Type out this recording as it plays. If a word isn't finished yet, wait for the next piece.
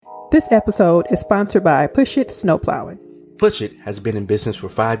This episode is sponsored by Push It Snowplowing. Push It has been in business for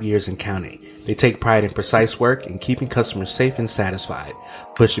 5 years and counting. They take pride in precise work and keeping customers safe and satisfied.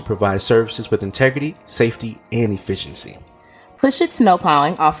 Push It provides services with integrity, safety, and efficiency. Push It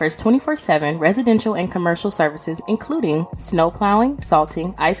Snowplowing offers 24/7 residential and commercial services, including snow plowing,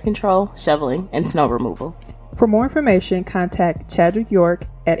 salting, ice control, shoveling, and snow removal. For more information, contact Chadwick York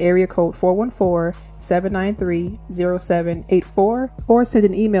at area code 414-793-0784 or send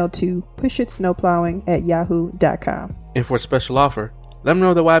an email to pushitsnowplowing@yahoo.com. And for a special offer, let them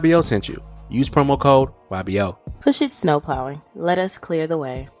know that YBO sent you. Use promo code YBO. Push It Snowplowing. Let us clear the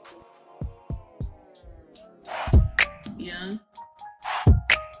way. Young,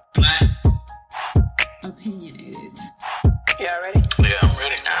 black, opinionated. Y'all ready? Yeah, I'm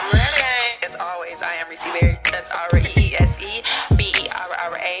ready. I'm ready. As always, I am Reese Berry. That's RESEBERRA.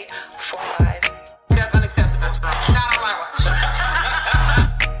 4 lies. That's unacceptable. Not on my watch.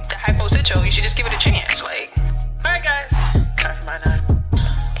 The hypo sitcho, you should just give it a chance. Like, alright, guys. Time for my nine.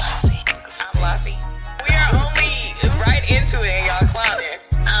 I'm Lassie. We are only right into it, and y'all clowning.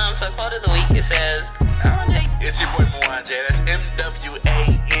 So quote of the week, it says, It's your boy Mwanje. That's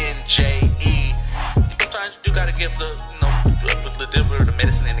MWANJE. Sometimes you do gotta give the the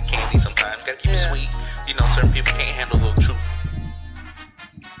medicine and the candy. Sometimes gotta keep it sweet. You know, certain people can't handle the truth.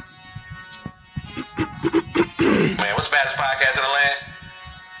 Man, what's the baddest podcast in the land?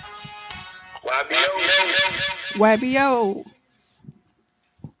 YBO.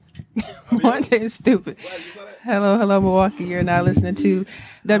 Monte is stupid. Hello, Milwaukee. You're now listening to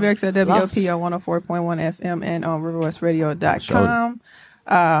WXLWOP on 104.1 FM and on RiverWestRadio.com.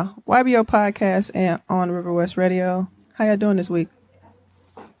 YBO podcast and on River West Radio. How y'all doing this week?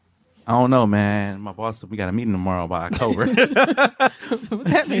 I don't know, man. My boss said we got a meeting tomorrow by October. What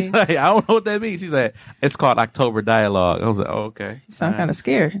that mean? Like, I don't know what that means. She said, it's called October Dialogue. I was like, oh, okay. You sound kind of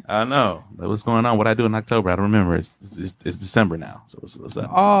scared. I know. What's going on? What I do in October? I don't remember. It's December now. So what's up?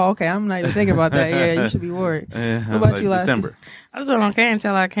 Oh, okay. I'm not even thinking about that. Yeah, you should be worried. What about you, Lassie? December. I was doing okay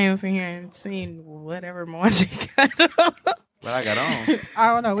until I came up in here and seen whatever Mwanje got on. What I got on?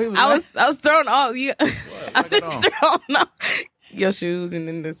 I don't know. I was throwing all you. I got just on? throwing all your shoes and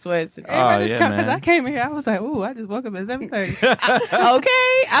then the sweats. And man. I came in here. I was like, ooh, I just woke up at 7:30. okay,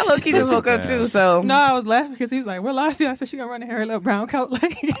 I low-key just woke up too. So No, I was laughing because he was like, "Where Lassie?" I said, "She gonna run in her little brown coat."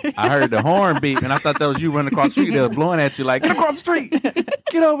 Like, I heard the horn beep, and I thought that was you running across the street. They were blowing at you like, get across the street.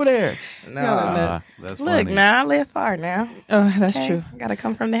 Get over there. Nah, that's look, funny. now I live far now. Oh, that's Okay, true. I gotta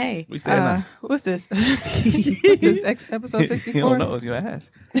come from the hay. We stay now. What's this? What's this? Episode 64. You don't know if you ask.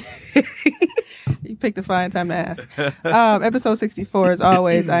 You picked a fine time to ask. Episode 64, as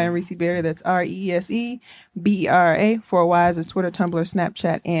always, I am Reese Berry. That's RESEBERRA. 4 Ys is Twitter, Tumblr,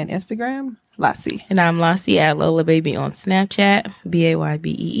 Snapchat, and Instagram. Lassie. And I'm Lassie at Lola Baby on Snapchat,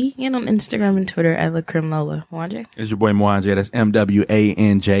 BAYBEE, and on Instagram and Twitter at LaCrimLola. Mwanje. It's your boy Mwanje. That's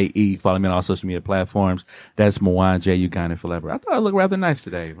MWANJE. Follow me on all social media platforms. That's Mwanje Uganda Forever. I thought I looked rather nice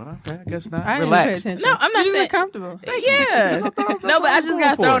today, but okay, I guess not. I didn't Relaxed. pay attention. No, I'm not You saying- look comfortable. Yeah. No, but I just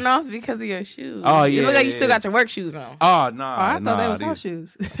got for. thrown off because of your shoes. Oh, You yeah, look like you yeah. still got your work shoes on. Oh, no. Oh, I thought they was house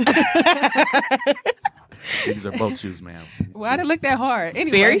shoes. These are boat shoes, man. Well, I didn't look that hard.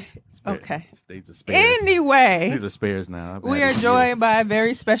 Anyway. Sperry's? Okay. These are spares. Anyway, These are spares now. we are joined by a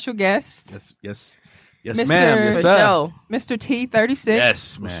very special guest, Yes, Mr. ma'am. Yes, For sir. sure. Mr. T36.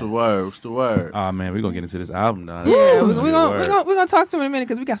 Yes, What's the man. word? What's the word? Oh, man, we're going to get into this album now. Yeah, we're Word. gonna talk to him in a minute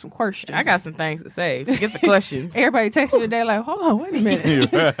because we got some questions. I got some things to say. Get the questions. Everybody texted me today like, hold on, wait a minute. We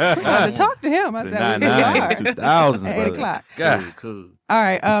got to talk to him. I said, we are. 2000, At 8 brother. o'clock. God. Cool. All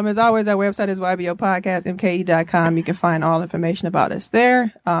right. As always, our website is ybopodcast.mke.com. You can find all information about us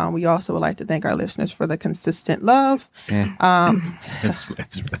there. We also would like to thank our listeners for the consistent love. Yeah. I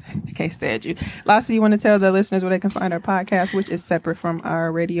can't stand you. Lassie, you want to tell the listeners where they can find our podcast, which is separate from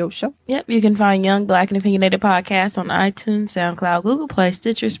our radio show? Yep, you can find Young, Black, and Opinionated Podcasts on iTunes, SoundCloud, Google Play,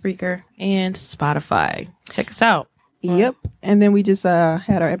 Stitcher, Spreaker, and Spotify. Check us out. Yep. And then we just had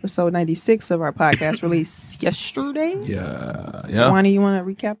our episode 96 of our podcast released yesterday. Yeah. Wani, you want to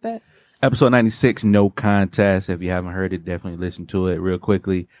recap that? Episode 96, No Contest. If you haven't heard it, definitely listen to it real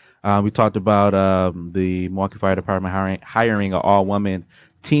quickly. We talked about the Milwaukee Fire Department hiring an all-woman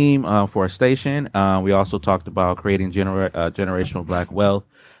team for a station. We also talked about creating generational black wealth.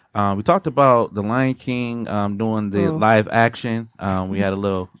 We talked about the Lion King doing the live action. We had a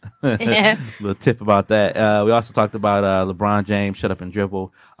little little tip about that. We also talked about LeBron James Shut Up and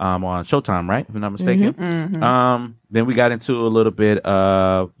Dribble on Showtime, right? If I'm not mistaken. Mm-hmm. Then we got into a little bit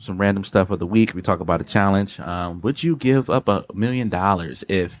of some random stuff of the week. We talk about a challenge. Would you give up $1 million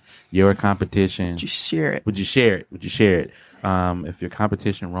if your competition? Would you share it? Would you share it? Would you share it? if your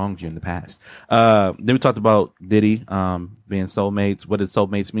competition wronged you in the past. Then we talked about Diddy being soulmates. What does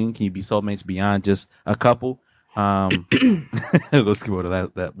soulmates mean? Can you be soulmates beyond just a couple? Let's skip over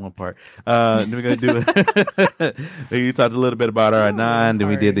that one part. Then we're gonna do you talked a little bit about R9, then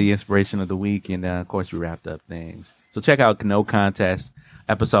we did the inspiration of the week, and of course we wrapped up things. So check out No Contest,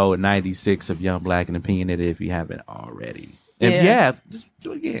 episode 96 of Young Black and Opinionated if you haven't already. If you have, just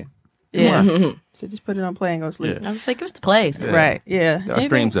do it again. Yeah. So just put it on play and go sleep. I was like, what's the place? Yeah. Right. Yeah. Our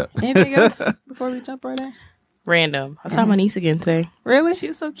streams up. Anything else before we jump right in? Random. I saw my niece again today. Really? She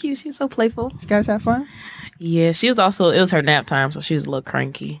was so cute. She was so playful. Did you guys have fun? Yeah, she was also, it was her nap time, so she was a little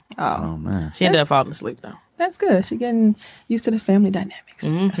cranky. Oh man. She ended up falling asleep, though. That's good. She getting used to the family dynamics.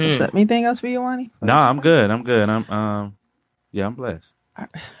 That's what's up. Anything else for you, Wani? No, I'm good. I'm I'm blessed.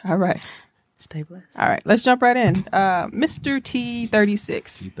 All right. Stay blessed. All right. Let's jump right in. Mr.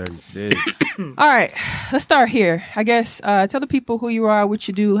 T36. T36. All right. Let's start here. I guess tell the people who you are, what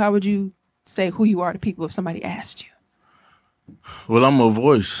you do. How would you say who you are to people if somebody asked you? Well, I'm a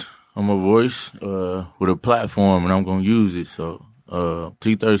voice. I'm a voice with a platform, and I'm going to use it. So,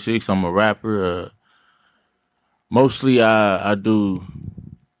 T36, I'm a rapper. Mostly I do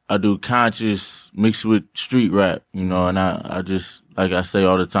conscious mixed with street rap, you know, and I just, like I say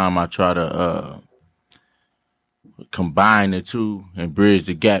all the time, I try to combine the two and bridge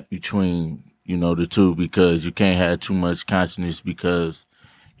the gap between, you know, the two, because you can't have too much consciousness because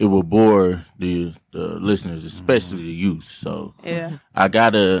it will bore the listeners, especially the youth. So I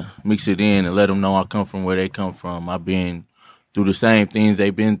gotta mix it in and let them know I come from where they come from. I've been through the same things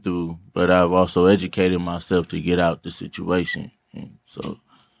they've been through, but I've also educated myself to get out the situation. And so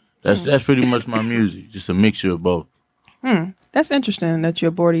that's pretty much my music, just a mixture of both. That's interesting that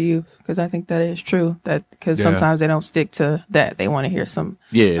you're bored of youth, because I think that is true. That because sometimes they don't stick to that; they want to hear some.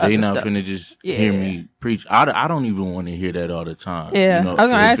 Yeah, they not stuff. finna just hear me preach. I don't even want to hear that all the time. Yeah, you know? I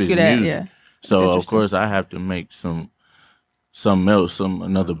was gonna ask you that. Music. Yeah. So of course I have to make something else,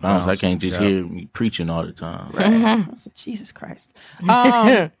 another bounce. I can't just hear me preaching all the time. Right. I said, Jesus Christ.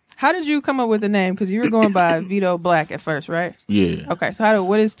 How did you come up with the name? Because you were going by Vito Black at first, right? Yeah. Okay, so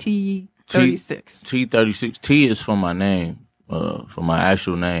what is T36? T36. T is for my name, for my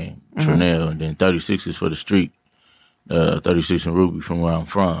actual name, Trinell, and then 36 is for the street. 36 and Ruby from where I'm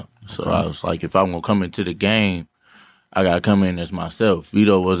from. So I was like, if I'm gonna come into the game, I gotta come in as myself.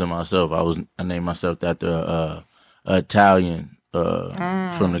 Vito wasn't myself. I named myself after Italian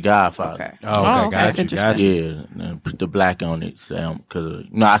from The Godfather. Okay. Oh, okay. That's interesting. Yeah, and put the black on it, because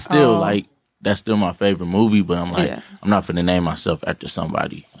I still like. That's still my favorite movie, but I'm like, I'm not finna name myself after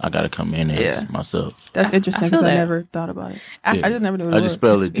somebody. I gotta come in as myself. That's interesting because I never thought about it. I just never knew what it was. I just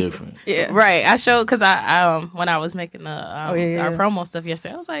spell it different. Right. I showed, because I when I was making our promo stuff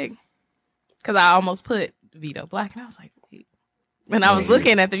yesterday, I was like, because I almost put Vito Black, and I was like, wait. When I was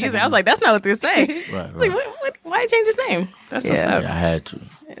looking at the music, I was like, that's not what this say. Right. Like, why change his name? That's what's up. I had to.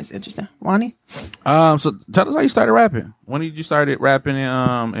 It's interesting. Wani? So tell us how you started rapping. When did you start rapping,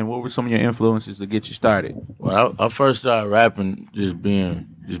 and what were some of your influences to get you started? Well, I first started rapping just being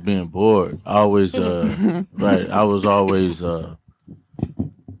bored. I always right. I always had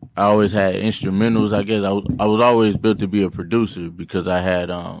instrumentals. I guess I was always built to be a producer because I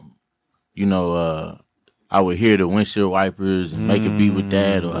had I would hear the windshield wipers and make a beat with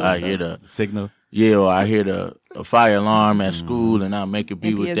that, or I hear the signal. Yeah, or I hear a fire alarm at school and I make a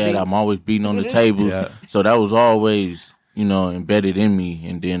beat with that. I'm always beating on the tables. Yeah. So that was always, embedded in me.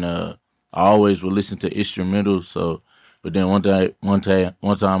 And then I always would listen to instrumentals. So, but then one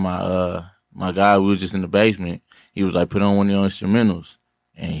time my guy, we was just in the basement. He was like, put on one of your instrumentals.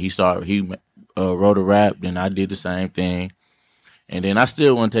 And he wrote a rap. Then I did the same thing. And then I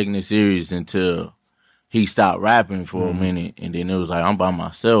still wasn't taking it serious until he stopped rapping for a minute, and then it was like I'm by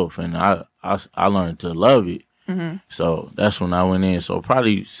myself, and I learned to love it. So that's when I went in. So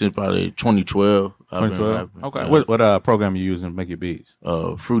since 2012. 2012. Okay. What program you using to make your beats?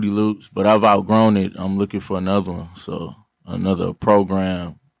 Fruity Loops, but I've outgrown it. I'm looking for another one. So another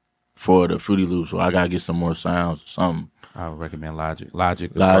program for the Fruity Loops. So I gotta get some more sounds or something. I would recommend Logic,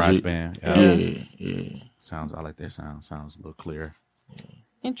 GarageBand. Yeah. I like that sound. Sounds a little clearer. Yeah.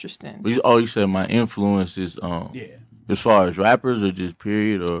 Interesting. You said my influences, as far as rappers or just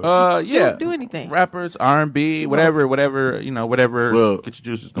period, or do anything. Rappers, R&B, whatever, whatever get your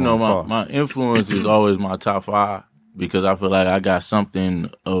juices going. My influence is always my top 5 because I feel like I got something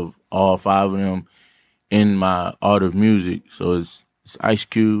of all 5 of them in my art of music. So it's Ice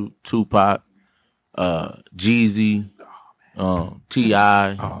Cube, Tupac, Jeezy,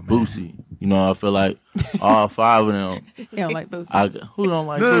 T.I., Boosie. You know, I feel like all 5 of them. You don't like Boosie. Who don't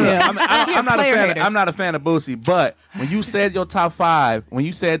like Boosie? Yeah. I'm not a fan of Boosie, but when you said your top 5, when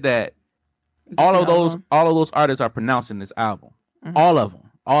you said that all of those artists are pronouncing this album, all of them,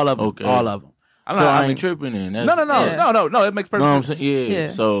 okay. all of them. I ain't tripping in. No. It makes perfect sense.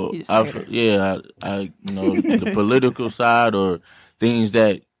 Yeah. So I you know, the political side or things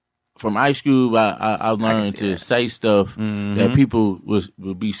that from Ice Cube, I learned to say stuff that people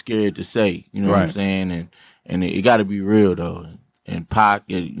would be scared to say. You know what I'm saying? And it got to be real though. And Pac,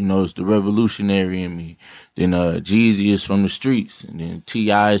 you know, is the revolutionary in me. Then Jeezy is from the streets, and then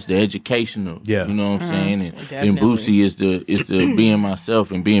T.I. is the educational. Yeah, you know what I'm saying. And then Boosie is the being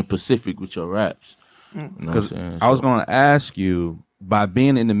myself and being Pacific with your raps. You know what I'm saying? I was going to ask you, by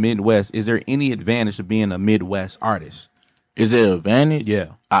being in the Midwest, is there any advantage to being a Midwest artist? Is there an advantage?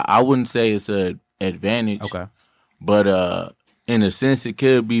 Yeah, I wouldn't say it's an advantage. Okay, but in a sense, it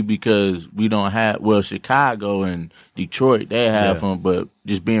could be because we don't have, Chicago and Detroit, they have them, but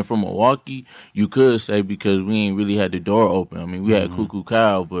just being from Milwaukee, you could say because we ain't really had the door open. I mean, we had Cuckoo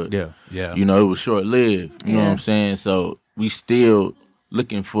Cow, but, you know, it was short-lived. You know what I'm saying? So we still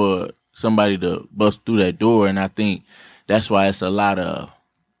looking for somebody to bust through that door, and I think that's why it's a lot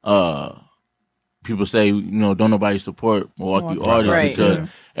of people say, you know, don't nobody support Milwaukee artists because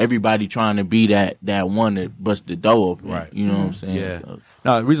everybody trying to be that one that bust the door open. Right. You know what I'm saying? Yeah. So.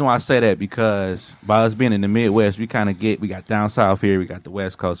 No, the reason why I say that because by us being in the Midwest, we got down south here, we got the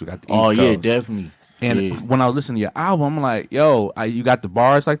West Coast, we got the East Coast. Oh, yeah, definitely. And when I was listening to your album, I'm like, yo, you got the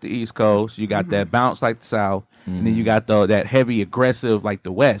bars like the East Coast, you got that bounce like the South, and then you got that heavy aggressive like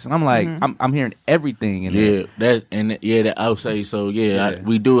the West. And I'm like, I'm hearing everything in there. That I would say so.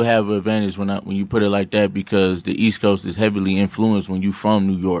 We do have an advantage when you put it like that because the East Coast is heavily influenced when you from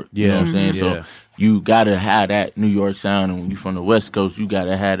New York. You know what I'm saying? So you gotta have that New York sound, and when you from the West Coast, you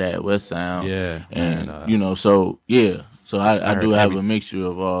gotta have that West sound. Yeah, and you know, so I do have a mixture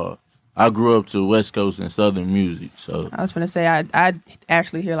of I grew up to West Coast and Southern music, so I was gonna say I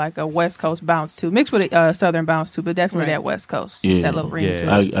actually hear like a West Coast bounce too, mixed with a Southern bounce too, but definitely that West Coast, that little ring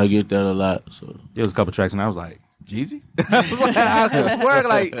to it. I get that a lot. So there was a couple tracks, and I was like, Jeezy. I swear,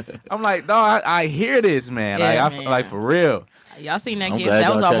 I'm like, no, I hear this, man. I feel like for real. Y'all seen that gift?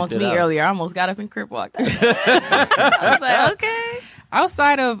 That was almost me earlier. I almost got up and crip walked out. I was like, okay.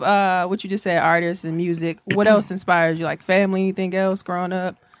 Outside of what you just said, artists and music, what else inspires you? Like family, anything else growing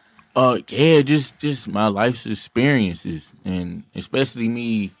up? Just my life's experiences, and especially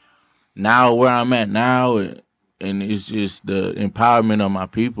me now where I'm at now, and it's just the empowerment of my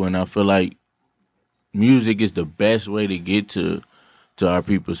people, and I feel like music is the best way to get to our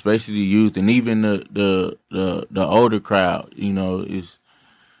people, especially the youth, and even the older crowd. You know, is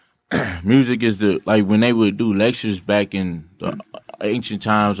music is like when they would do lectures back in the ancient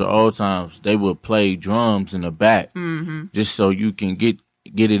times or old times, they would play drums in the back just so you can get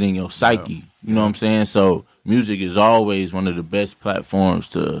it in your psyche. You know what I'm saying? So music is always one of the best platforms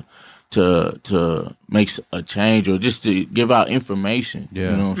to make a change or just to give out information. Yeah.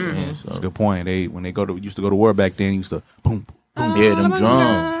 You know what I'm saying? So that's a good point. When they used to go to war back then, used to boom, boom. Yeah, them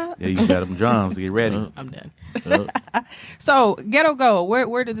drums. Yeah, you got them drums to get ready. I'm done. So Ghetto Gold,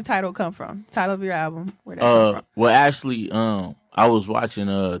 where did the title come from? Title of your album? Where did that come from? Well, actually, I was watching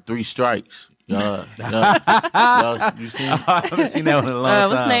 3 Strikes. You seen? I haven't seen that one in a long time.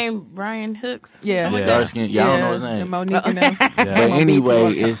 What's his name? Brian Hooks. Yeah. Dark skin. Y'all don't know his name. Monique and them. But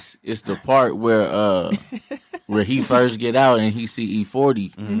anyway, it's the part where he first get out and he see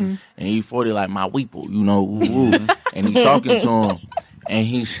E40, and E40 like my weeple, you know, and he talking to him, and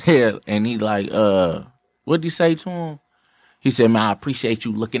he said, and he like, what did he say to him? He said, man, I appreciate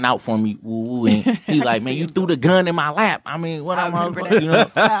you looking out for me. Woo, and he like, man, you threw the gun in my lap. I mean, what am I, you know?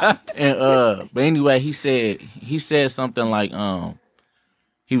 And but anyway, he said something like,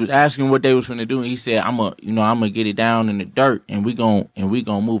 he was asking what they was finna do, and he said, I'm gonna get it down in the dirt, and we gonna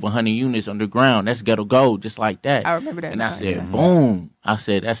move 100 units underground. That's Ghetto Gold, just like that. I remember that. And I said, boom. I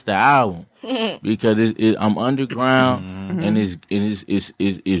said, that's the album because I'm underground, and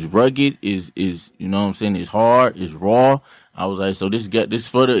it's rugged, is you know what I'm saying? It's hard, it's raw. I was like, so it's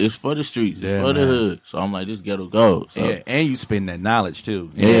for the streets, it's for the hood. So I'm like, this Ghetto Gold. So. Yeah, and you spend that knowledge too.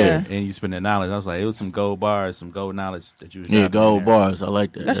 Yeah, and you spend that knowledge. I was like, it was some gold bars, some gold knowledge that you was dropping. Gold bars. I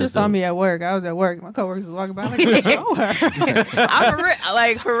like that. That's just on me at work. I was at work. My coworkers was walking by. I'm like, what's wrong with her? I'm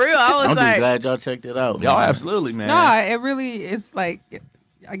for real. I was I'm just glad y'all checked it out. Y'all absolutely, man. No, it really is like.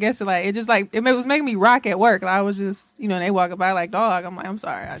 I guess it was making me rock at work. I was just, and they walking by like, dog. I'm like, I'm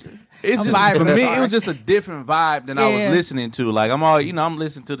sorry. It's just for me. It was just a different vibe than I was listening to. Like I'm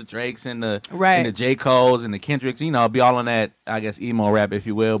listening to the Drakes and the J. Cole's and the Kendricks. I'll be all on that, I guess, emo rap, if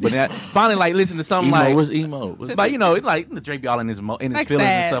you will. But then finally, like listen to something emo, like what's emo? Like like the Drake be all in his feelings sad,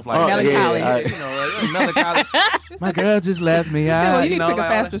 and stuff like that. Melancholy. Melancholy. My girl just left me. You need to pick a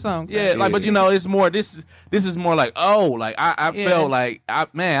faster song. Yeah, like, but it's more. This is more like I felt like I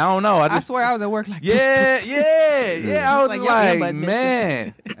don't know. I swear I was at work like yeah. I was like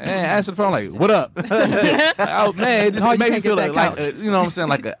man, answer the phone like, what up? Man, this made me feel like you know what I'm saying?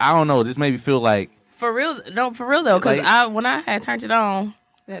 Like I don't know. This made me feel like for real though, because when I had turned it on.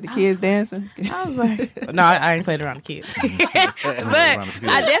 The kids dancing. I was like, no, I ain't played around the kids. But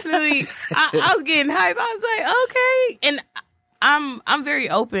I definitely, I was getting hyped. I was like, okay. And I'm very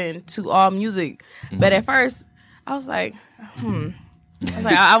open to all music. Mm-hmm. But at first, I was like, I was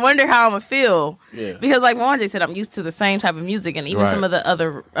like, I wonder how I'm going to feel. Yeah. Because like Mwanje said, I'm used to the same type of music. And even some of the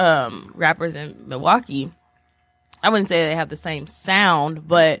other rappers in Milwaukee, I wouldn't say they have the same sound,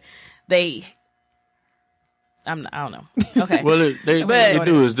 but they... I don't know. Okay. Well, they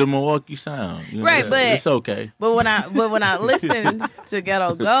do is the Milwaukee sound, right? But it's okay. But when I listened to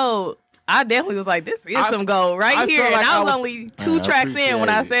Ghetto Gold, I definitely was like, "This is some gold right here." Like and I was only 2 tracks in when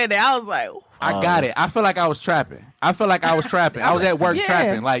I said that. I was like, "I got it." I feel like I was trapping. I was at work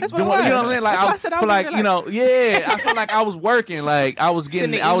trapping, like doing, you know what I'm saying? Like I feel like I feel like I was working, like I was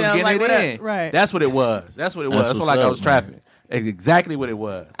getting it in. Right. That's what it was. I feel like I was trapping. Exactly what it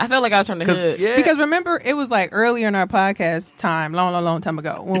was. I felt like I was trying to hood. Yeah. Because remember, it was like earlier in our podcast time, long time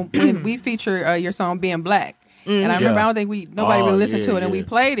ago, when we featured your song "Being Black," and I remember I don't think nobody really listened to it, and we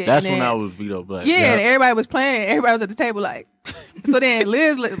played it. That's when I was Vito Black. Yeah, and everybody was playing it. Everybody was at the table like. So then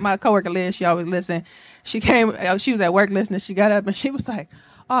Liz, my coworker Liz, she always listen. She came. She was at work listening. She got up and she was like,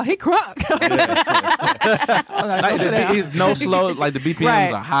 "Oh, he crunk." It's no slow. Like the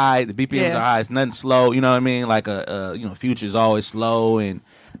BPMs are high. The BPMs are high. It's nothing slow. You know what I mean? Like Future's always slow, and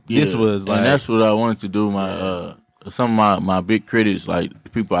this was like. And that's what I wanted to do. My some of my big critics, like the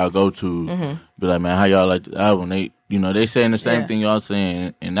people I go to, be like, man, how y'all like the album? They saying the same thing y'all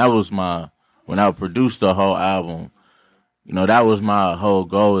saying, and that was when I produced the whole album. That was my whole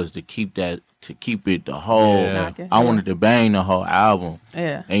goal, is to keep it the whole. Yeah. I wanted to bang the whole album.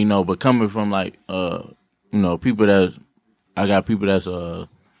 Yeah. And but coming from like people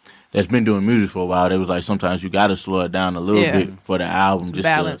that's been doing music for a while, they was like, sometimes you gotta slow it down a little bit for the album, just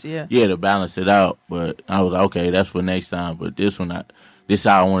balance, to balance it out. But I was like, okay, that's for next time. But this is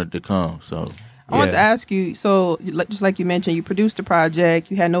how I wanted to come. So I wanted to ask you, so just like you mentioned, you produced the project,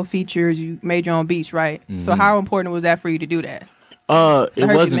 you had no features, you made your own beats, right? Mm-hmm. So how important was that for you to do that? It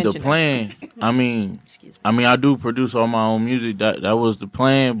wasn't the plan. I mean, I do produce all my own music. That was the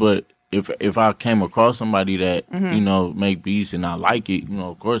plan. But if I came across somebody that make beats and I like it,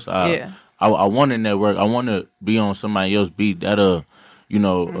 of course I want to network. I want to be on somebody else's beat that'll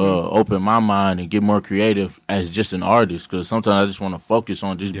open my mind and get more creative as just an artist. Because sometimes I just want to focus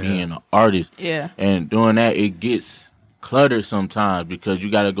on just being an artist. Yeah. And doing that, it gets cluttered sometimes because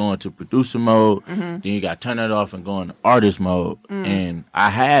you got to go into producer mode, then you got to turn it off and go into artist mode. And I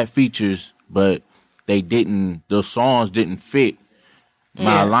had features, but those songs didn't fit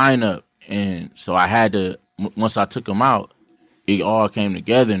my lineup. And so I had to, once I took them out, it all came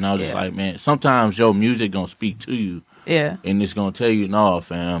together. And I was just like, man, sometimes your music gonna speak to you. Yeah. And it's gonna tell you, no,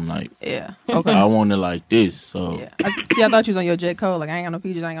 fam, like, yeah, okay, I want it like this. So I thought you was on your J. Cole, like, I ain't got no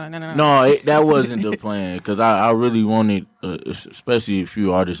features, I ain't got no. No, that wasn't the plan, because I really wanted, especially a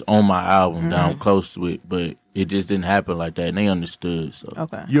few artists on my album down close to it, but it just didn't happen like that, and they understood. So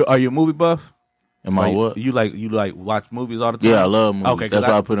okay, are you a movie buff? Am I what? You like watch movies all the time? Yeah, I love movies. Okay, that's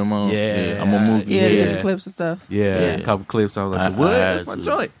why I put them on. Yeah, I'm a movie. Yeah, clips and stuff. Yeah, a couple clips. I was like, what? My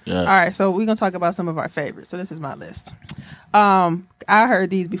joint. Yeah. All right, so we're gonna talk about some of our favorites. So this is my list. I heard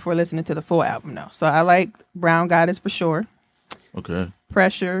these before listening to the full album, though. So I like Brown Goddess for sure. Okay.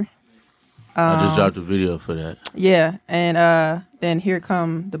 Pressure. I just dropped a video for that. Yeah, and then Here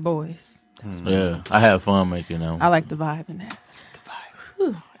Come the Boys. Yeah, I had fun making them. I like the vibe in that.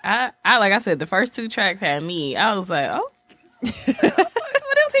 I like I said, the first 2 tracks had me. I was like, oh, what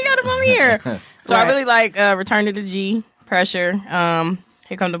else he got up on here? So I really like Return to the G, Pressure,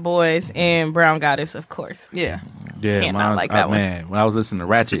 Here Come the Boys, and Brown Goddess, of course. Yeah. Can't not like that one. Man, when I was listening to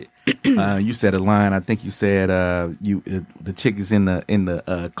Ratchet, you said a line. I think you said the chick is in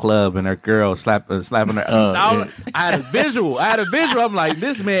the club and her girl slapping her. I had a visual. I'm like,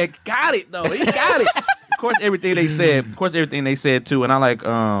 this man got it though. He got it. Of course, everything they said too. And I like,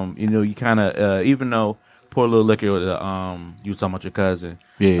 you kind of, even though Poor Little Liquor, you were talking about your cousin.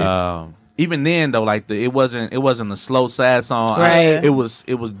 Yeah. even then though, like it wasn't a slow sad song. Right. It was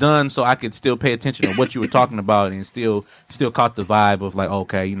done so I could still pay attention to what you were talking about and still caught the vibe of like,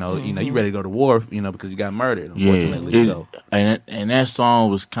 okay, you ready to go to war, because you got murdered. Unfortunately, so. And that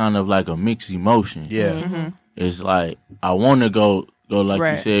song was kind of like a mixed emotion. Yeah, it's like I want to go like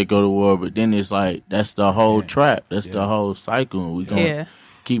you said, go to war, but then it's like that's the whole trap, that's the whole cycle, and we gonna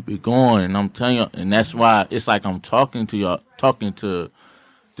keep it going. And I'm telling you, and that's why it's like I'm talking to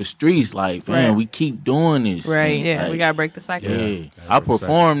the streets, like, man, we keep doing this. Right, man. we gotta break the cycle. Yeah. I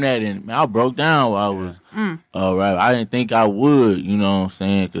performed that, and I broke down while I was right. I didn't think I would, you know what I'm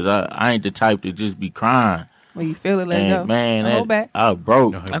saying? Because I ain't the type to just be crying. When you feel it, let it go. Man, hold back. I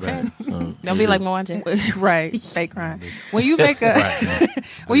broke. Okay. Don't be like Moana. Right, fake crying. When you make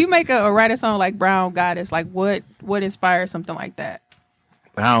a write a song like Brown Goddess, like what inspires something like that?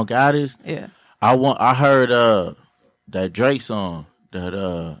 Brown Goddess? Yeah. I heard that Drake song.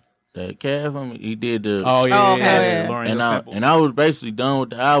 That Kev, he did the and I was basically done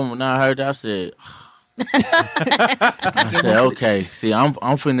with the album. When I heard that, I said, okay, see, I'm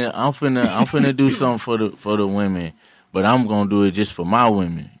finna do something for the women, but I'm gonna do it just for my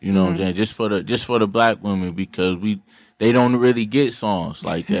women. You know what I'm saying? Just for the black women, because they don't really get songs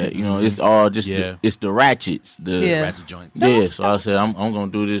like that. It's all just it's the ratchets, ratchet joints. Yeah, so I said I'm gonna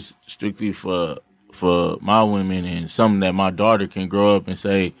do this strictly for my women, and something that my daughter can grow up and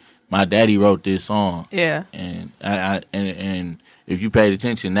say, my daddy wrote this song. Yeah. And and if you paid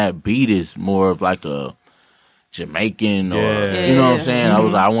attention, that beat is more of like a Jamaican or you know what I'm saying?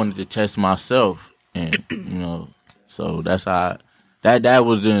 I wanted to test myself, and so that's how that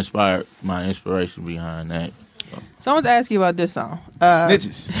was my inspiration behind that. So I want to ask you about this song.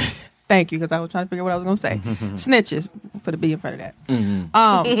 Snitches. Thank you, because I was trying to figure out what I was going to say. Snitches. Put a B in front of that.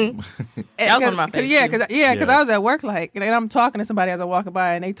 That was one of my favorites. Because I was at work, like, and I'm talking to somebody as I walk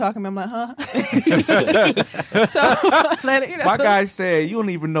by, and they talking to me, I'm like, huh? So, my guy said, you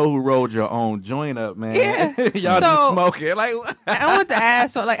don't even know who rolled your own joint up, man. Yeah. Y'all just smoking. Like, I wanted to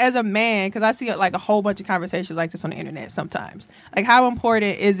ask, so, like, as a man, because I see, like, a whole bunch of conversations like this on the internet sometimes. Like, how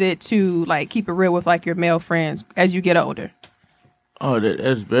important is it to, like, keep it real with, like, your male friends as you get older? Oh,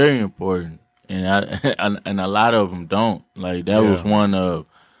 that's very important, and and a lot of them don't. Like that was one of,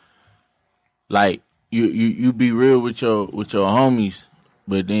 like you be real with your homies,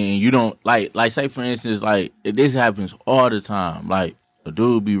 but then you don't like say for instance, like this happens all the time. Like a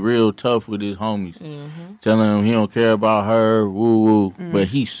dude be real tough with his homies, telling him he don't care about her, woo, but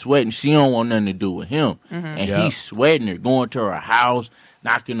he's sweating. She don't want nothing to do with him, and he's sweating her, going to her house,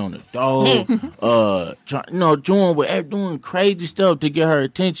 knocking on the door, doing crazy stuff to get her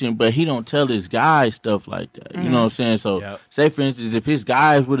attention, but he don't tell his guys stuff like that. You know what I'm saying? So, say for instance, if his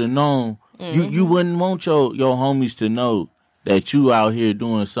guys would have known, you wouldn't want your homies to know that you out here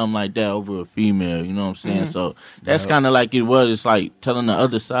doing something like that over a female. You know what I'm saying? So that's kind of like it was. It's like telling the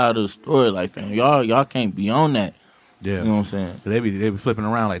other side of the story. Like, fam, y'all can't be on that. Yeah. You know what I'm saying? They be flipping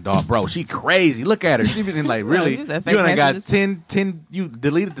around like, dog, bro, she crazy. Look at her. She been like, really? You done got 10, you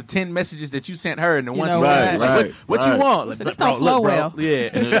deleted the 10 messages that you sent her, and then once what you want? Like, this don't flow well. Yeah.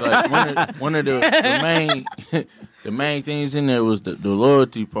 And it's like one of the main the main things in there was the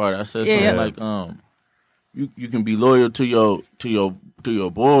loyalty part. I said something like, you can be loyal to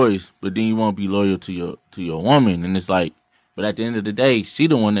your boys, but then you won't be loyal to your woman. And it's like, but at the end of the day, she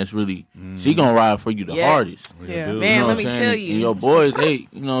the one that's really she gonna ride for you the hardest. Yeah, man. Let me tell you, and your boys, they,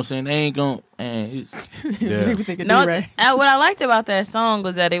 you know what I'm saying, they ain't gonna. Man, what I liked about that song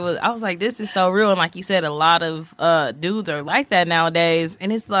was that I was like, this is so real, and like you said, a lot of dudes are like that nowadays,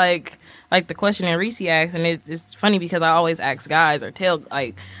 and it's like the question that Reese asked, and it's funny because I always ask guys or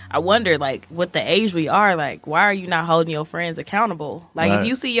I wonder, like, what the age we are, like, why are you not holding your friends accountable? Like, if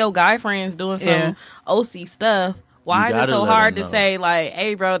you see your guy friends doing some OC stuff, why is it so hard to say, like,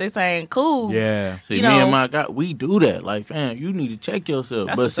 hey, bro, this ain't cool? Yeah. See, me and my guy, we do that. Like, fam, you need to check yourself.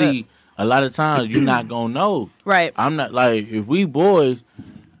 But see, a lot of times you're not going to know. Right. I'm not, like, if we boys,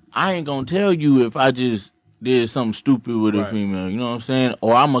 I ain't going to tell you if I just did something stupid with a female. You know what I'm saying?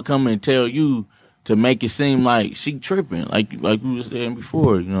 Or I'm going to come and tell you to make it seem like she tripping, like we were saying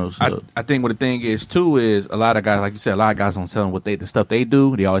before, you know. So. I think what the thing is, too, is a lot of guys, like you said, a lot of guys don't tell them the stuff they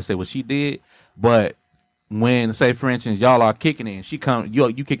do. They always say what she did. But when, say, for instance, y'all are kicking it, and she come,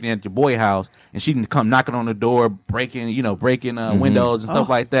 you kicking it at your boy house, and she can come knocking on the door, breaking windows and stuff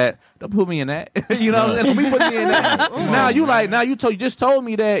like that. Don't put me in that. You know what I'm saying? Don't be putting me in that. Now you just told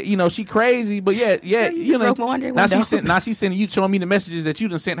me that, she crazy, but now she's sending you, showing me the messages that you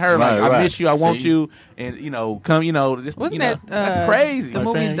done sent her, like, I miss you, I want you, and this, Wasn't that's crazy. The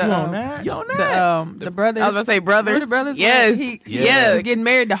movie, the brothers. I was gonna say brothers. The brothers. Yes. He was getting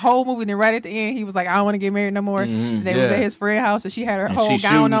married the whole movie, and then right at the end, he was like, I don't want to get married no more. And they was at his friend's house, and she had her whole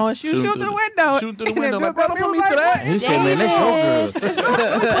gown on. She was shooting through the window. Shooting through the window. Like, bro, don't put me through that. He said, man, that's your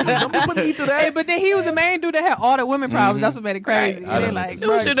girl. Don't be putting me through that. Hey, but then he was the main dude that had all the women problems. That's what made it crazy. Right. And they like,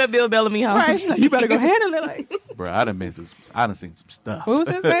 Who should have Bill Bellamy house? Right. Like, you better go handle it. Like, bro, I done seen some stuff. what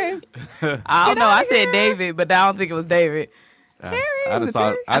was his name? I don't know. I said David, but I don't think it was David. Terry. I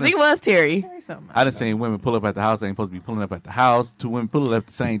think it was Terry. I done seen women pull up at the house. They ain't supposed to be pulling up at the house. Two women pulling up at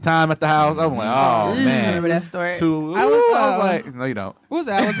the same time at the house. I'm like, oh man. Remember that story? I was like, no, you don't. What was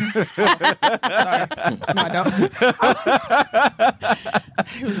that? Sorry. No, I don't.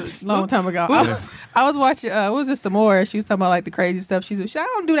 It was a long time ago. I was watching, what was this, Samora? She was talking about like the crazy stuff. She said, I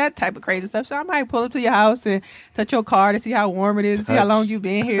don't do that type of crazy stuff. So I might pull up to your house and touch your car to see how warm it is, to see how long you've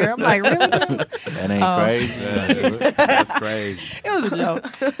been here. I'm like, really? That ain't crazy. Yeah, that's crazy. It was a joke.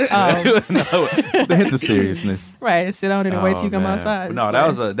 No, they hit the seriousness. Right, sit on it and wait till you come man. outside. But no,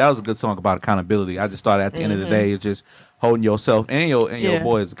 that was a good song about accountability. I just thought at the end of the day, it's just holding yourself and your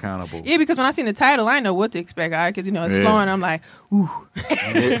boys accountable. Yeah, because when I seen the title, I didn't know what to expect. Because it's flowing. I'm like, ooh.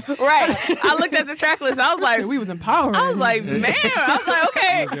 Right. I looked at the track list. I was like, we was empowering. I was like, man. I was like,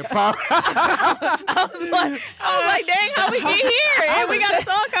 okay. I was like, dang, how we get here? And we got a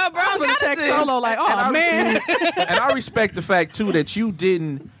song called Brown Goddesses. Solo, like, oh man. And I respect the fact too that you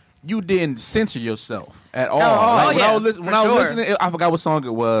didn't censor yourself at all. When I was listening, I forgot what song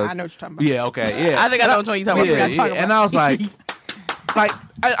it was. I know what you're talking about. Yeah, okay, yeah. I think I know which one you're talking about. And I was like,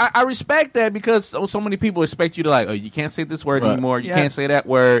 I respect that because so many people expect you to like, oh, you can't say this word anymore. You can't say that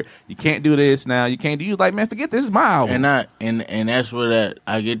word. You can't do this now. You can't do. You like, man, forget this. Is my album. And that's where that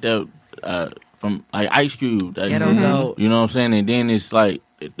I get that from like Ice Cube. That, you know what I'm saying? And then it's like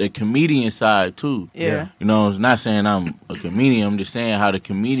the comedian side too. Yeah. It's not saying I'm a comedian. I'm just saying how the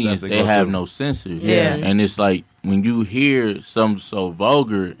comedians they have no censor. Yeah. And it's like when you hear something so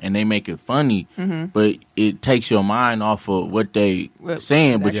vulgar and they make it funny, but it takes your mind off of what they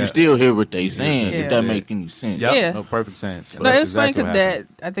saying, but you still hear what they saying. If that make any sense? Yeah. No, perfect sense. No, it's funny because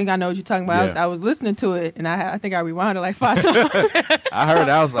I think I know what you're talking about. I was listening to it and I think I rewound it like 5 times. I heard.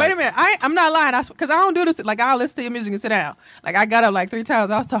 I was like, wait a minute. I'm not lying. Because I don't do this. Like I'll listen to your music and sit down. Like I got up like 3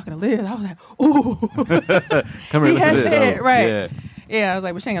 times. I was talking to Liz. I was like, ooh. Come here, listen to this. Right. Yeah. Yeah, I was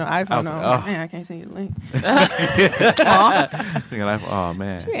like, but she ain't got an iPhone. Like, man, I can't send you the link. Oh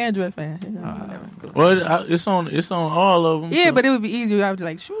man, she an Android fan. Well, it's on all of them. Yeah, so. But it would be easier. I was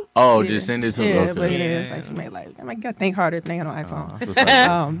like, shoot. Just send it to me. Okay. But it's like she made like, I gotta think harder than on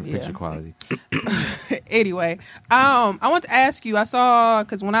iPhone. Picture quality. Anyway, I want to ask you. I saw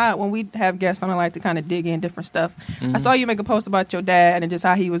because when we have guests on, I like to kind of dig in different stuff. I saw you make a post about your dad and just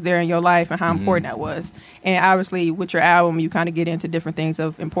how he was there in your life and how important that was. And obviously, with your album, you kind of get into different things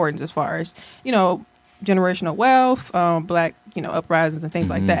of importance as far as generational wealth, black uprisings and things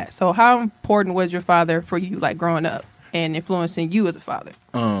like that. So, how important was your father for you, like growing up and influencing you as a father?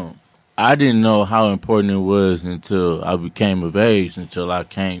 I didn't know how important it was until I became of age. Until I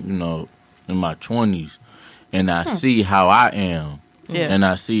came, in my 20s, and I see how I am, and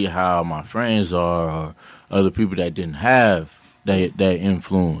I see how my friends are, or other people that didn't have that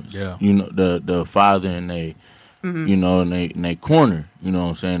influence. Yeah. The father and they, in they corner. You know what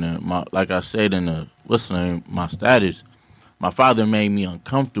I'm saying? And like I said in my status, my father made me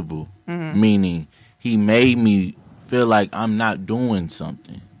uncomfortable. Meaning he made me feel like I'm not doing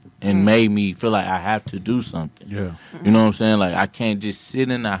something. And made me feel like I have to do something. Yeah. You know what I'm saying? Like I can't just sit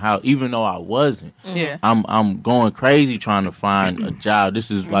in the house, even though I wasn't. Yeah. I'm going crazy trying to find a job.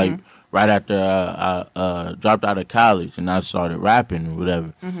 This is like right after I dropped out of college and I started rapping or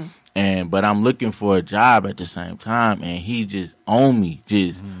whatever. But I'm looking for a job at the same time, and he just on me,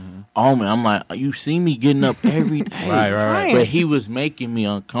 I'm like, you see me getting up every day. Right. But he was making me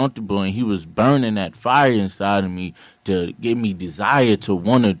uncomfortable, and he was burning that fire inside of me to give me desire to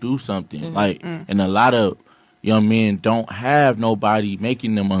want to do something. And a lot of young men don't have nobody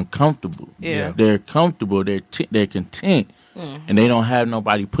making them uncomfortable. Yeah. They're comfortable. They're content. And they don't have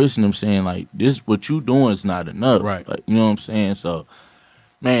nobody pushing them saying, like, this, what you doing is not enough. Right. Like, you know what I'm saying? So,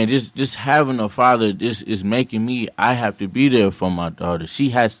 man, just having a father, this is making me, I have to be there for my daughter. She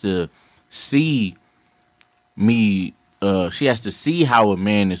has to see me, she has to see how a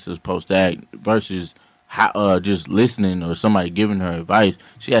man is supposed to act versus just listening or somebody giving her advice.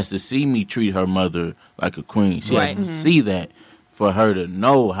 She has to see me treat her mother like a queen. She has to see that for her to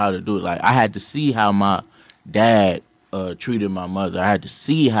know how to do it. Like, I had to see how my dad treated my mother. I had to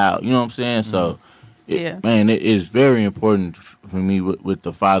see how, you know what I'm saying? So, man, it is very important for me with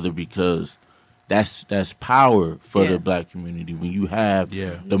the father, because that's power for the black community. When you have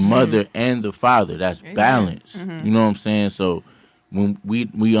the mother and the father, that's balance. You know what I'm saying? So when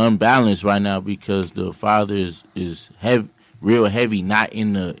we unbalanced right now because the father is heavy, real heavy, not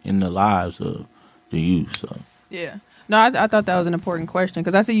in the lives of the youth. So no, I thought that was an important question,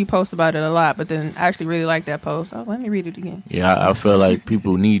 because I see you post about it a lot, but then I actually really like that post. Oh, let me read it again. Yeah, I feel like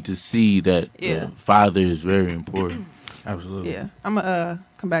people need to see that the father is very important. Absolutely. Yeah, I'm gonna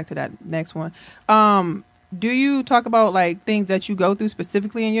come back to that next one. Do you talk about like things that you go through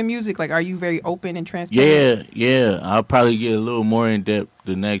specifically in your music? Like, are you very open and transparent? Yeah. I'll probably get a little more in depth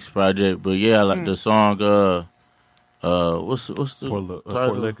the next project, but yeah, like the song. What's the title?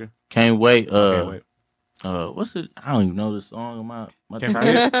 Port Liquor. Can't wait. Can't wait. What's it? I don't even know the song. Can't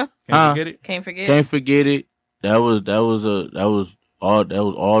forget it. Can't forget. Can't forget it. That was all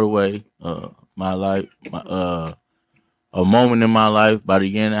the way. My life. A moment in my life, about a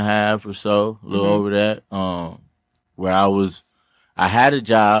year and a half or so, a little over that, where I had a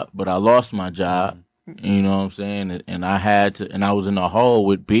job, but I lost my job. You know what I'm saying? And I had to, and I was in a hole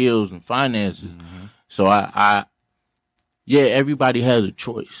with bills and finances. So everybody has a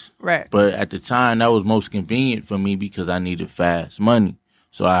choice. Right. But at the time, that was most convenient for me because I needed fast money.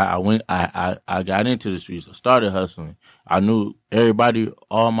 So I got into the streets. I started hustling. I knew everybody,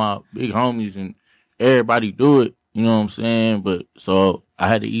 all my big homies and everybody do it. You know what I'm saying? But so I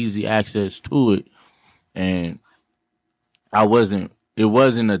had the easy access to it, and it wasn't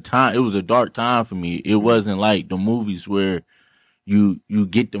a time. It was a dark time for me. It wasn't like the movies where you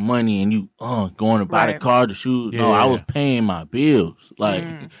get the money and you going to buy the car, the shoes. No, I was paying my bills. Like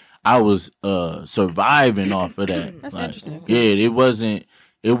I was surviving off of that. That's like, interesting. Yeah,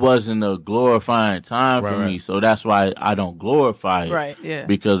 it wasn't a glorifying time for me, so that's why I don't glorify it. Right, yeah.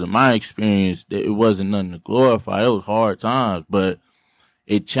 Because of my experience, it wasn't nothing to glorify. It was hard times, but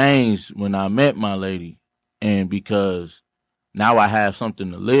it changed when I met my lady, and because now I have something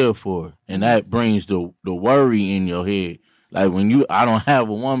to live for, and that brings the worry in your head. Like when I don't have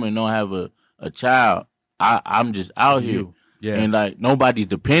a woman, don't have a child, I'm just out here. Yeah. And like nobody's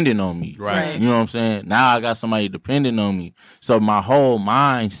depending on me. Right. You know what I'm saying? Now I got somebody depending on me. So my whole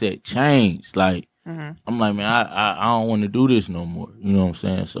mindset changed. Like I'm like, man, I don't want to do this no more. You know what I'm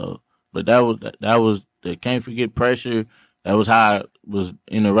saying? So but that was the Can't Forget Pressure. That was how I was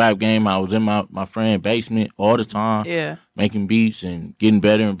in the rap game. I was in my friend's basement all the time. Yeah. Making beats and getting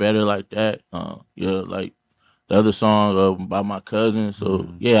better and better like that. Like the other song by my cousin. So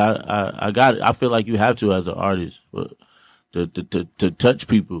I got it. I feel like you have to as an artist, but to touch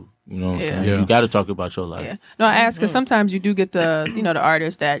people, you know what I'm saying? You got to talk about your life. Yeah. No, I ask because sometimes you do get the the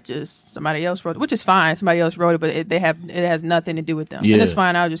artist that just somebody else wrote it, which is fine. Somebody else wrote it, but it has nothing to do with them. And it's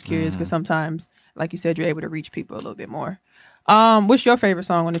fine. I was just curious because sometimes, like you said, you're able to reach people a little bit more. What's your favorite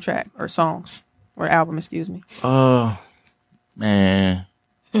song on the track or songs or album? Excuse me. Man,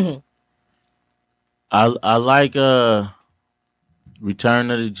 I like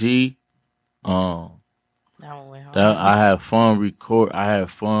Return of the G. I have fun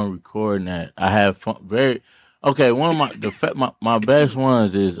recording that. I have fun. One of my best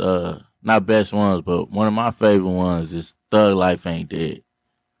ones is not best ones, but one of my favorite ones is Thug Life Ain't Dead.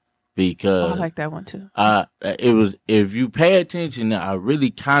 Because I like that one too. It was, if you pay attention, I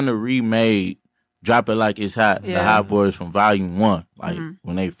really kind of remade Drop It Like It's Hot, the Hot Boys from Volume 1, like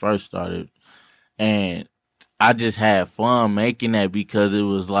when they first started. And I just had fun making that because it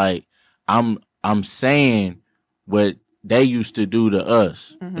was like I'm saying what they used to do to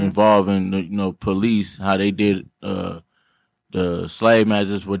us, involving the police, how they did the slave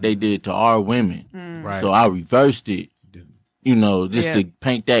masters, what they did to our women. Right. So I reversed it, just to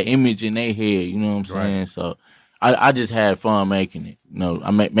paint that image in their head. You know what I'm saying? Right. So I just had fun making it.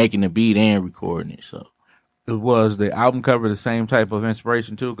 I'm making the beat and recording it. So. Was the album cover the same type of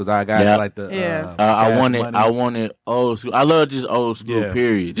inspiration too? Because I got like the I wanted old school. I love just old school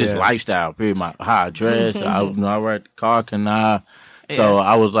period, just lifestyle period. How I dress, I ride the car, so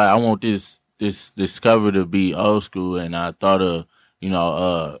I was like, I want this cover to be old school, and I thought of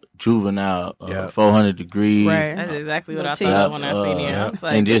Juvenile, 400 Degrees. Right, that's exactly what I thought when I seen it. I was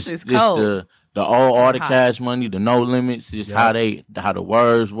like, and this is cold. The all the Cash Money, the No Limits, just how the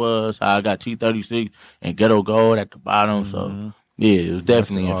words was, how I got T-36 and Ghetto Gold at the bottom. So it was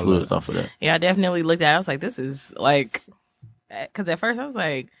definitely influenced off of that. Yeah, I definitely looked at it. I was like, this is like, because at first I was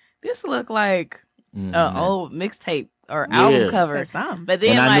like, this look like old mixtape or album cover. But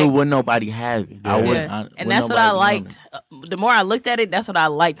then, and I knew would nobody have it. And that's what I liked. The more I looked at it, that's what I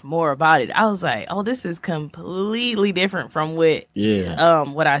liked more about it. I was like, oh, this is completely different from what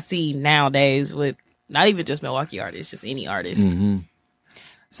I see nowadays with not even just Milwaukee artists, just any artist. Mm-hmm.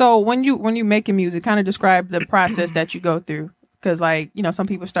 So when you making music, kind of describe the process that you go through. Because, like, you know, some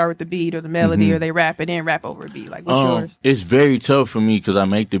people start with the beat or the melody or they rap and then rap over a beat. Like, what's yours? It's very tough for me because I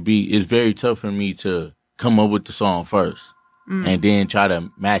make the beat. It's very tough for me to come up with the song first and then try to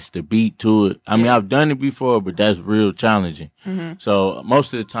match the beat to it. I mean, I've done it before, but that's real challenging. So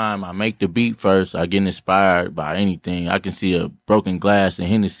most of the time, I make the beat first. I get inspired by anything. I can see a broken glass and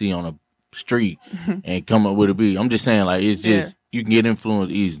Hennessy on a street and come up with a beat. I'm just saying, like, it's just, you can get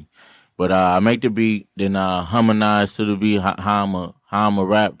influenced easy. But I make the beat, then I harmonize to the beat, how I'ma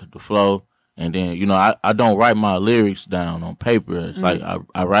rap the flow. And then, you know, I don't write my lyrics down on paper. It's like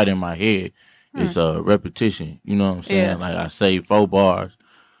I write in my head. It's a repetition. You know what I'm saying? Like I say 4 bars,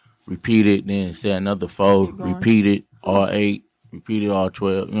 repeat it, then say another 4, repeat it, all 8, repeat it, all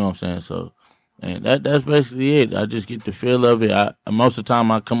 12. You know what I'm saying? So, and that's basically it. I just get the feel of it. Most of the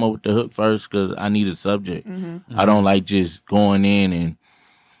time I come up with the hook first because I need a subject. I don't like just going in and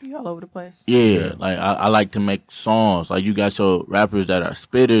be all over the place. Yeah, like I like to make songs. Like you got your rappers that are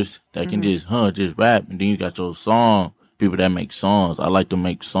spitters that can just rap, and then you got your song people that make songs. I like to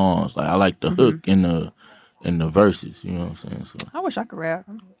make songs. Like I like the hook in the verses. You know what I'm saying? So I wish I could rap.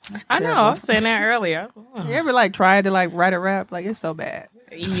 I know. I was saying that earlier. You ever like tried to like write a rap? Like it's so bad.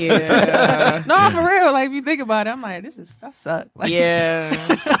 Yeah. No, for real. Like if you think about it, I'm like, I suck. Like,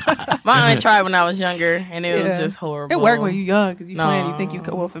 my aunt tried when I was younger, and it was just horrible. It worked when you're young because you playing. You think you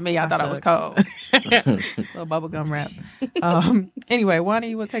could. Well, for me, I thought I was cold. Little bubblegum rap. Anyway,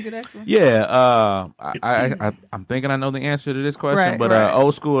 Wani, you will take the next one. Yeah. I'm thinking I know the answer to this question, but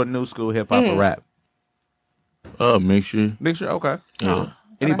old school or new school hip hop or rap? Mixture. Mixture. Okay. Yeah.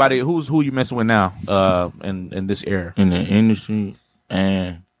 Anybody who you messing with now? In this era in the industry.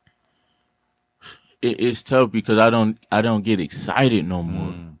 And it's tough because I don't get excited no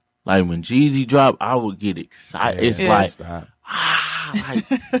more. Like when Jeezy dropped, I would get excited. It's like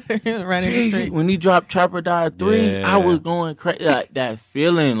Jeezy, when he dropped Trapper Die 3, I was going crazy. Like that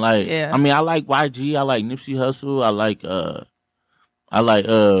feeling, like I mean, I like YG, I like Nipsey Hussle, I like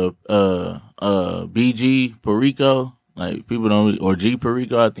BG Perico. Like people don't really, or G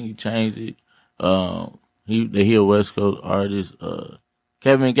Perico, I think he changed it. He a West Coast artist.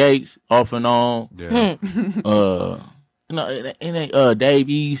 Kevin Gates, off and on. Yeah. You know, it ain't Dave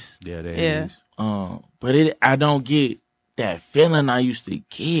East. Yeah, Dave East. But I don't get that feeling I used to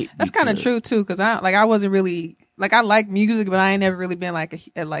get. That's kind of true too, because I wasn't really like, I like music, but I ain't never really been like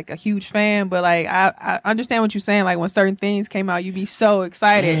a huge fan. But like I understand what you're saying. Like when certain things came out, you be so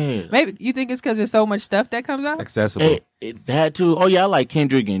excited. Yeah. Maybe you think it's because there's so much stuff that comes out. It's accessible. That too. Oh yeah, I like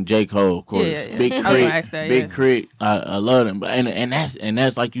Kendrick and J. Cole, of course. Yeah. Big Crit, Big Crit. I love them. But and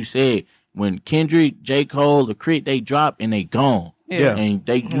that's like you said, when Kendrick, J. Cole, the Crit, they drop and they gone. Yeah. And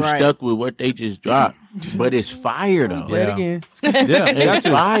you stuck with what they just dropped. But it's fire though. Play it again. It's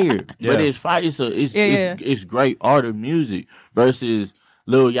fire. Yeah. But it's fire. So it's great art of music versus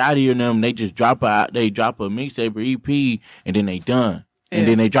Lil Yachty and them. They just drop a mixtape or EP and then they done. And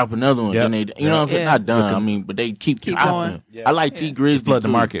then they drop another one. Then they, you know what I'm saying? Not done. I mean, but they keep dropping. Yeah. I like T Grizzly. Flood the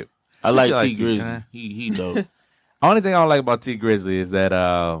market. I like T Grizzly. He dope. Only thing I don't like about T Grizzly is that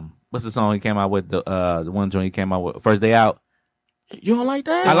what's the song he came out with? The one joint he came out with, First Day Out. You don't like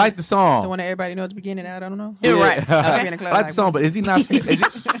that? I like the song. The one that everybody knows at the beginning. I don't know. You're right. I like the song, but is he not? Is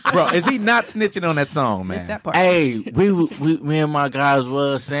he not snitching on that song, man? That part. Hey, me and my guys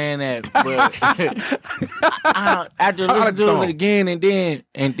was saying that, but after listening to it again, and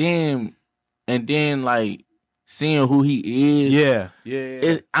then like seeing who he is,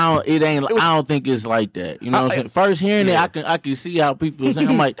 I don't think it's like that. You know what I'm saying? First hearing it, I can see how people saying.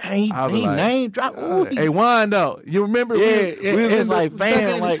 I'm like, dang, he name drop. Hey, Juan, though, you remember? It's like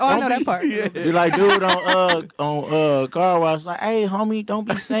fam, like I know that part. Be like dude on car wash, like, hey homie, don't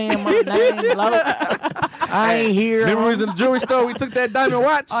be saying my name. I ain't here. Remember we was in the jewelry store? We took that diamond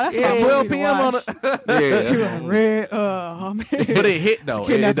watch. Oh, that's 12 p.m. on it. Red. But it hit though.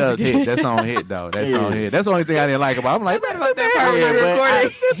 It does hit. That song hit though. That song hit. That's the only thing I didn't like about. I'm like, man, about that part I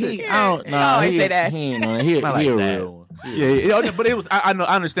say that. He a real one. Yeah, but it was. I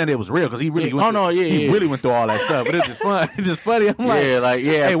understand it was real because he really. He really went through all that stuff. But it's just fun. It's just funny. I'm like,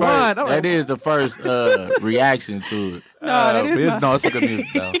 hey, Juan, that is the first reaction to it. that is it's a good music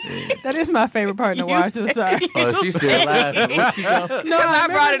though. that is my favorite part in the wash. I'm sorry. Oh, she's still laughing. What she go? No, I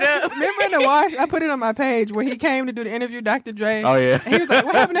brought it up. Remember in the wash, I put it on my page where he came to do the interview, Dr. Dre. Oh yeah. And he was like,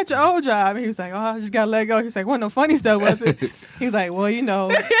 "What happened at your old job?" And he was like, "Oh, I just got let go." He was like, "Wasn't no funny stuff, was it?" He was like, "Well, they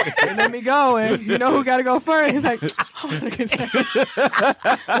let me go, and you know who got to go first." He's like,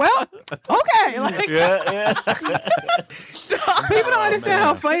 "Well, okay." Like, people don't understand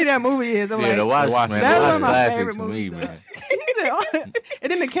how funny that movie is. I'm like, The Watch, man. that's The one of Watch my classic favorite to movies. me, man.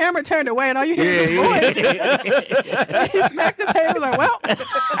 And then the camera turned away, and all you hear is his voice. He smacked the table like, "Well,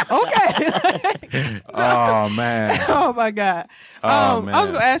 okay." Oh man. Oh my God. Oh, man. I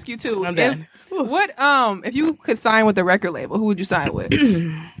was gonna ask you too. I'm done. If you could sign with the record label, who would you sign with?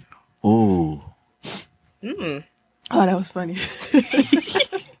 Ooh. Oh, that was funny.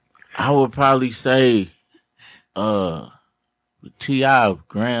 I would probably say T.I.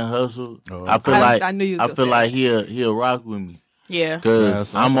 Grand Hustle. I feel I knew you was I gonna feel say like that. he'll rock with me. Yeah.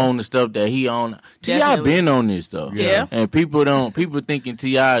 Cause I'm on the stuff that he on. T.I. Definitely. been on this stuff. Yeah. And people thinking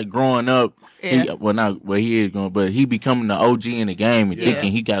T.I. growing up, Yeah. he is going, but he becoming the OG in the game and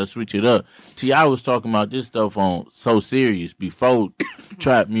thinking he got to switch it up. T.I. was talking about this stuff on So Serious before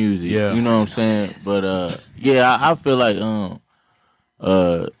trap music. Yeah. You know what I'm saying? But I feel like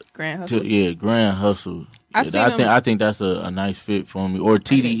Grand Hustle. Grand Hustle. I think that's a nice fit for me. Or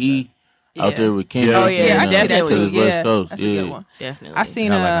TDE out there with Kendrick. Oh, yeah, I can see that too. West Yeah, Coast. that's a good one. Definitely. I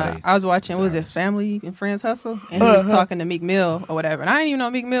seen. I like I was watching. What was it? Family and Friends Hustle, and he was talking to Meek Mill or whatever. And I didn't even know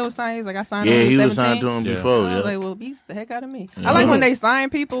Meek Mill was signed. He was like, "I signed." Yeah, him he when was signed to him Yeah. before. I Yeah. was like, "Well, beats the heck out of me." I like when they sign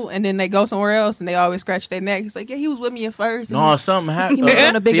people and then they go somewhere else and they always scratch their neck. He's like, "Yeah, he was with me at first." And No, something happened. He was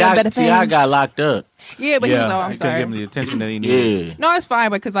doing the bigger and better T.I. things. got locked up. yeah, but he was. Oh, I'm he couldn't sorry. give him the attention that he needed. Yeah. No, it's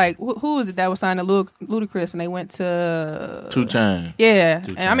fine, because like, who was it that was signed to Ludacris and they went to 2 Chainz. Yeah,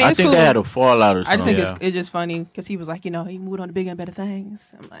 and I mean, I it's think cool. they had a fallout or I just something. think it's just funny because he was like, he moved on to bigger and better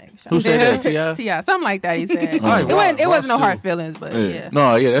things. I'm like, Who said that, T.I.? T.I. Something like that. He said Oh, it wasn't no Ross hard too. feelings, but yeah.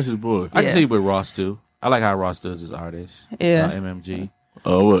 No, that's his boy. I Yeah. can see it with Ross too. I like how Ross does his artists. Yeah. MMG.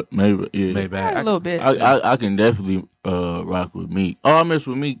 Oh, what? Maybe. Yeah. Maybach. A little bit. I can definitely rock with Meek. Oh, I mess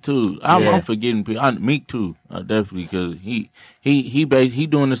with Meek too. I'm forgetting people. Meek too. Definitely, because he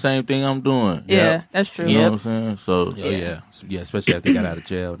doing the same thing I'm doing. Yeah, that's true. You know what I'm saying? So Yeah, especially after he got out of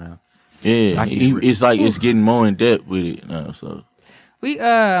jail now. yeah, it's like it's getting more in depth with it now. So We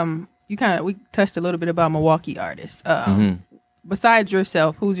we touched a little bit about Milwaukee artists. Besides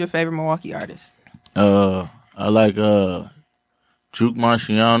yourself, who's your favorite Milwaukee artist? I like Juke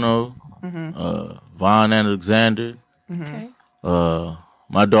Marciano, Von Alexander. Okay.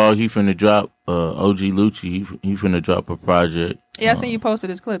 My dog, he finna drop OG Lucci. He finna drop a project. Yeah, I seen you posted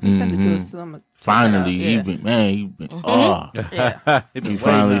this clip. You sent it to us too. I'm gonna check it Finally, out. he been Yeah. he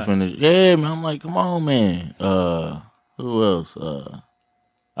finally finna. Yeah, man. I'm like, come on, man. Who else?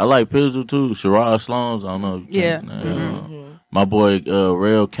 I like Pizzle too. Sherrod Sloans. I don't know. If you Yeah. know. My boy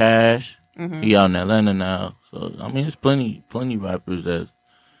Rail Cash. He out in Atlanta now. So I mean, it's plenty rappers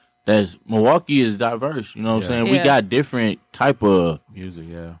that's Milwaukee is diverse. You know what I'm saying? We Yeah. got different type of Music,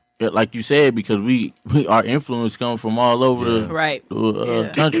 yeah. like you said, because we our influence comes from all over Right.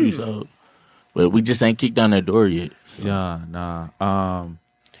 the country. So, but we just ain't kicked down that door yet. Yeah, nah.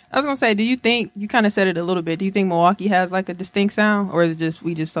 I was gonna say, do you think you kind of said it a little bit? Do you think Milwaukee has like a distinct sound, or is it just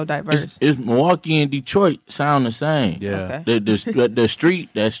we just so diverse? It's Milwaukee and Detroit sound the same. Yeah. Okay. The street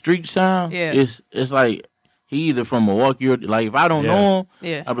sound. Yeah. It's like he either from Milwaukee or like if I don't know him,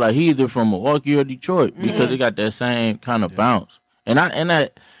 Yeah. I'm like he either from Milwaukee or Detroit because they got that same kind of bounce. And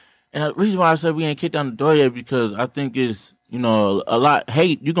the reason why I said we ain't kicked down the door yet because I think it's a lot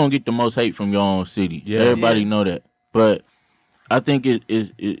hate. You're gonna get the most hate from your own city. Yeah. Everybody know that, but I think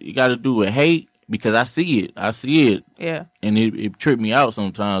it got to do with hate because I see it. Yeah. And it tripped me out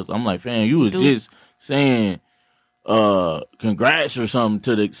sometimes. I'm like, fam, you was just saying congrats or something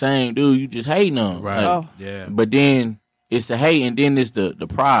to the same dude you just hating on. Right. Oh. Yeah. But then it's the hate and then it's the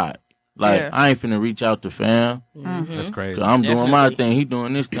pride. Like, Yeah. I ain't finna reach out to fam. That's crazy. 'Cause I'm doing my thing. He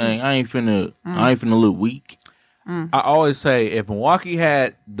doing this thing. I ain't finna look weak. I always say if Milwaukee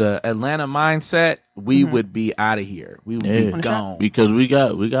had the Atlanta mindset, we would be out of here. We would Yeah. be gone. Because we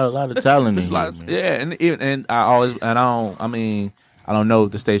got a lot of talent in There's a here, lot of- man. yeah, and I don't know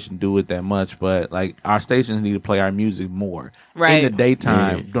if the station do it that much, but like our stations need to play our music more Right. in the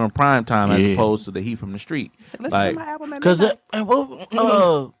daytime Yeah. during prime time as Yeah. opposed to the heat from the street. Listen Like, to my album at Cause midnight.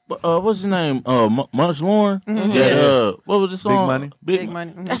 what what's his name? Munch Lauren. What was the song? Big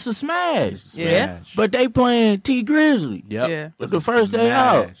Money. That's a smash. Yeah. But they playing T Grizzly. Yep. Yeah. The first day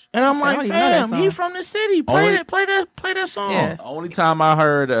out, and I'm I like, don't even know that fam, he song. from the city. Play that song. Yeah. The only time I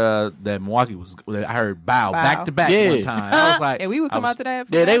heard that Milwaukee I heard Bow back to back one time. I was like, Yeah, we would come out to that.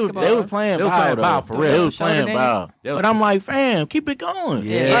 For Yeah, they basketball. were playing They were Bow, playing though. Bow for real. They was Shoulder playing days. Bow. But I'm like, fam, keep it going.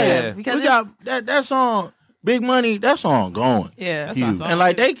 Yeah. Because we got that song, Big Money. That song going. Yeah. That's my song. And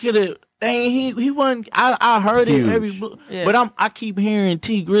like they could have. He wasn't. I heard it Yeah. but I keep hearing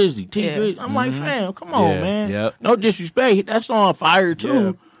T Grizzly. Grizzly. I'm like, fam, come on, man. Yep. No disrespect. That song fire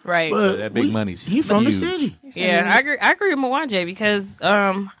too. Right. But that Big Money's he from the huge. city. Yeah, I agree with Mwanje because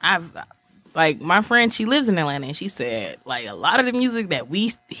I've like my friend, she lives in Atlanta, and she said like a lot of the music that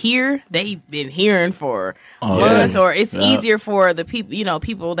we hear, they've been hearing for months, or it's easier for the people,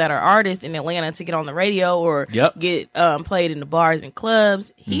 people that are artists in Atlanta to get on the radio or get played in the bars and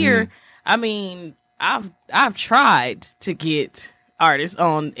clubs. Here, I mean, I've tried to get artists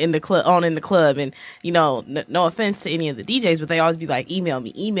in the club, and no offense to any of the DJs, but they always be like, email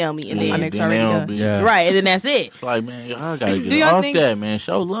me, and then My mix already done. right, and then that's it. It's like, man, y'all gotta Do get y'all off think- that, man.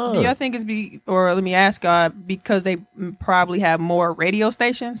 Show love. Do y'all think or let me ask God, because they probably have more radio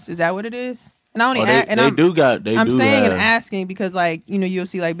stations? Is that what it is? And I only I'm saying and asking because you'll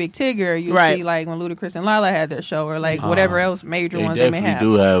see like Big Tigger, you'll see like when Ludacris and Lala had their show, or like whatever else major ones they may have. They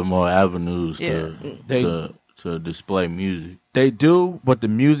definitely do have more avenues to display music. They do, but the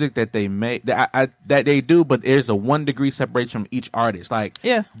music that they make, that they do, but there's a 1 degree separation from each artist. Like,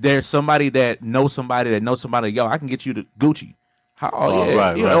 there's somebody that knows somebody. Yo, I can get you to Gucci. Right.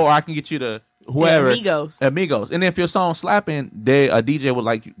 Or I can get you to whoever. Amigos. And if your song's slapping, a DJ would,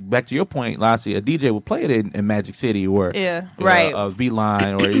 like, back to your point, Lassie, a DJ would play it in Magic City or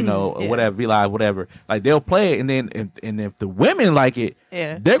V-Line or, whatever, V-Live, whatever. Like, they'll play it, and then if the women like it,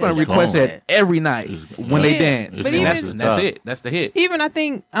 they're going to request it every night when they dance. But that's it. That's the hit. Even I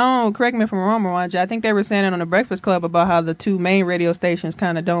think, correct me if I'm wrong, Mwanje, I think they were saying it on the Breakfast Club about how the two main radio stations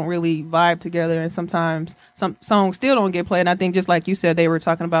kind of don't really vibe together, and sometimes some songs still don't get played. And I think just like you said, they were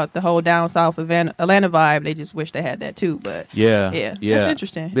talking about the whole down south Atlanta vibe. They just wish they had that too. But that's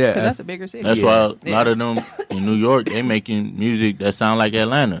interesting. Yeah, because that's a bigger city. That's why a lot of them in New York, they making music that sound like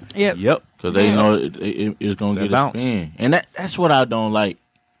Atlanta. Yep. Because they know it's gonna get a spin, and that's what I don't like.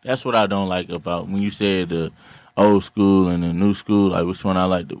 That's what I don't like about when you said the old school and the new school. Like, which one I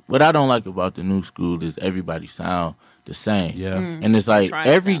like? What I don't like about the new school is everybody sound the same. Yeah, and it's like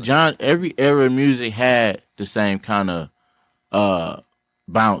every era of music had the same kind of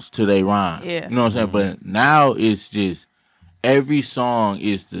bounce to their rhyme. Yeah. You know what I'm saying? But now it's just every song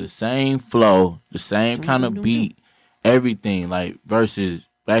is the same flow, the same kind of beat, everything. Like versus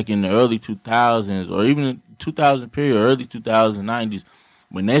back in the early 2000s or even 2000 period, early 2090s,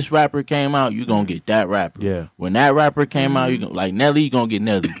 when this rapper came out, you gonna get that rapper. Yeah. When that rapper came out, you gonna like Nelly, you gonna get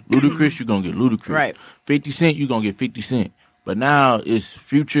Nelly. Ludacris, you gonna get Ludacris. Right. 50 Cent, you gonna get 50 Cent. But now it's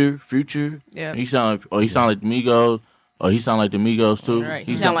Future. Yeah. He sound like the Migos. Or he sound like the Migos too. Right.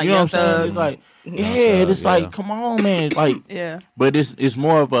 He sound like you know what I'm Young saying? It's like, it's like, come on, man. Like, but it's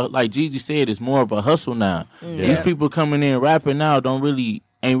more of a, like Gigi said, it's more of a hustle now. These people coming in rapping now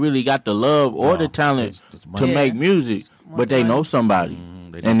ain't really got the love or the talent to make music, but they know somebody.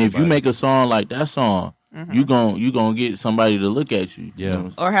 And if you make a song like that song, you gonna get somebody to look at you. Yeah. You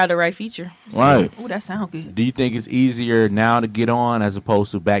know? Or have the right feature. Right. Oh, that sound good. Do you think it's easier now to get on as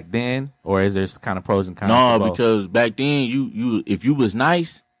opposed to back then, or is there kind of pros and cons? No, because back then you if you was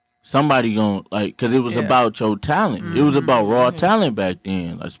nice, somebody gonna like, because it was about your talent. It was about raw talent back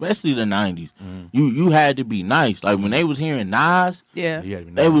then, like, especially the 90s. You had to be nice. Like when they was hearing Nas,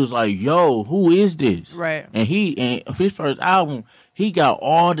 they was like, "Yo, who is this?" Right. And his first album, he got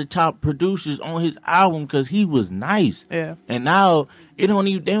all the top producers on his album because he was nice. Yeah. And now they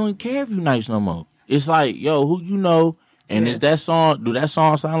don't care if you nice no more. It's like, yo, who you know? And is that song? Do that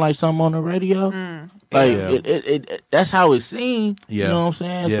song sound like something on the radio? Like it that's how it seemed. Yeah. You know what I'm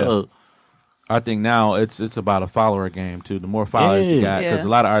saying? Yeah. So I think now it's about a follower game too. The more followers you got, because a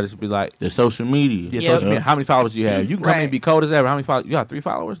lot of artists be like, the social media. social media. How many followers do you have? You can come in and be cold as ever. How many followers? You got 3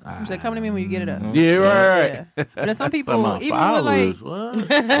 followers? You say, come to me when you get it up. Yeah, right. Yeah. But then some people, My even with like, followers,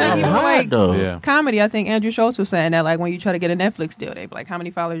 what? even like though. comedy, I think Andrew Schultz was saying that, like, when you try to get a Netflix deal, they be like, how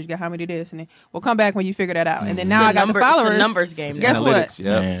many followers you got, how many this, and then we'll come back when you figure that out. And then now I got the followers. It's a numbers game. Guess what?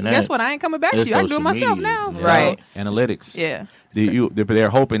 Man, Guess what? I ain't coming back to you. I can do it myself now. Right. Analytics. Yeah. They're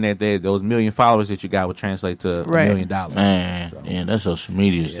hoping that those million followers that you got would translate to $1 million. Man, that social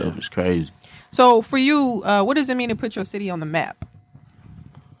media stuff is crazy. So for you, what does it mean to put your city on the map?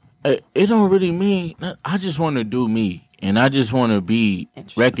 It don't really mean. I just want to do me, and I just want to be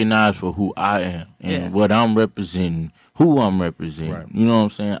recognized for who I am and what I'm representing, who I'm representing. Right. You know what I'm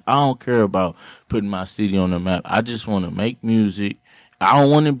saying? I don't care about putting my city on the map. I just want to make music. I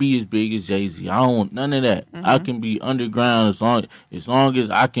don't want to be as big as Jay-Z. I don't want none of that. I can be underground as long as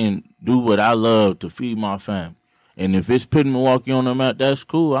I can do what I love to feed my family. And if it's putting Milwaukee on the map, that's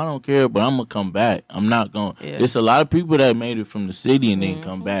cool. I don't care, but I'm going to come back. I'm not going to. There's a lot of people that made it from the city and didn't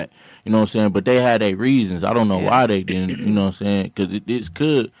come back. You know what I'm saying? But they had their reasons. I don't know why they didn't, you know what I'm saying?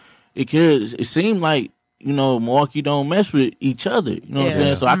 Because it seemed like, you know, Milwaukee don't mess with each other. You know what I'm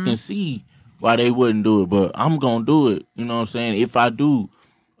saying? So I can see why they wouldn't do it. But I'm going to do it, you know what I'm saying? If I do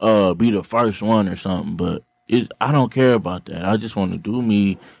be the first one or something. But I don't care about that. I just want to do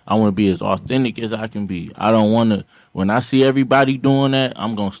me. I want to be as authentic as I can be. I don't want to. When I see everybody doing that,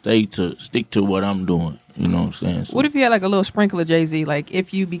 I'm gonna stick to what I'm doing. You know what I'm saying? So, what if you had like a little sprinkle of Jay-Z? Like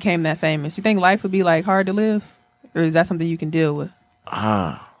if you became that famous, you think life would be like hard to live, or is that something you can deal with?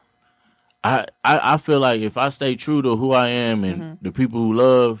 I feel like if I stay true to who I am and the people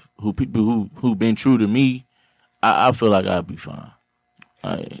who been true to me, I feel like I'll be fine.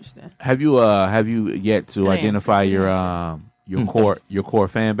 Have you yet to identify your core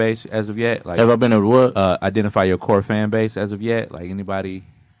fan base as of yet? Like, have I been able to what? Identify your core fan base as of yet? Like anybody?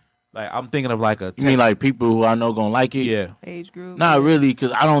 Like I'm thinking of like a. You mean like people who I know gonna like it? Yeah. Age group. Not really,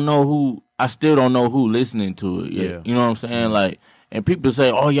 because I don't know who. I still don't know who listening to it yet. Yeah. You know what I'm saying? Like, and people say,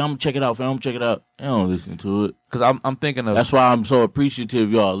 "Oh yeah, I'm gonna check it out, fam. I'm gonna check it out." They don't listen to it. Because I'm thinking of. That's why I'm so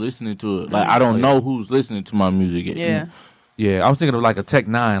appreciative y'all listening to it. Like I don't know who's listening to my music yet. Yeah. Yeah, I was thinking of like a Tech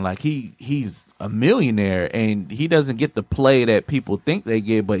Nine. Like he's a millionaire and he doesn't get the play that people think they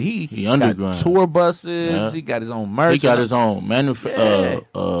get, but he underground. Got tour buses. He got his own merch. He got his own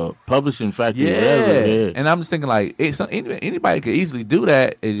publishing factory. Yeah. And I'm just thinking like anybody could easily do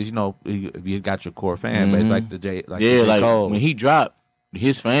that. Is, you know, if you got your core fan base like the J. Like the J. Cole. When he dropped,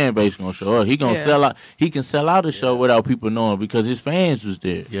 his fan base gonna show up. He gonna sell out. He can sell out a show without people knowing because his fans was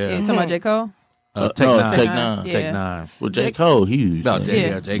there. Yeah. You talking about J. Cole? Tech Nine. Yeah. Well, J. Cole, huge. No,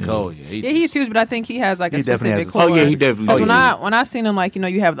 J. Cole. Yeah, he's huge, but I think he has like a specific core. Oh yeah, he definitely. Because when I seen him, like, you know,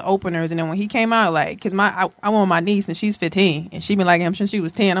 you have the openers, and then when he came out, like, because I went with my niece and she's 15, and she been like him since she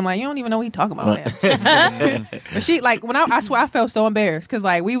was 10. I'm like, you don't even know what he talking about. But she like when I swear I felt so embarrassed because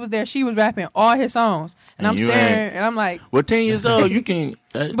like we was there, she was rapping all his songs, and I'm staring, and I'm like, well, 10 years old, you can.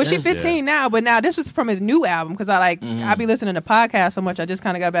 But she's 15 now. But now this was from his new album because I be listening to podcasts so much. I just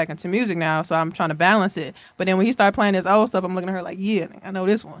kind of got back into music now, so I'm trying to balance it. But then when he started playing his old stuff, I'm looking at her like, yeah, I know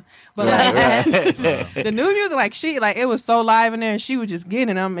this one. But like the new music, like it was so live in there, and she was just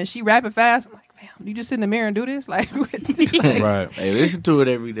getting them, and she rapping fast. I'm like, damn, you just sit in the mirror and do this, like right? Hey, listen to it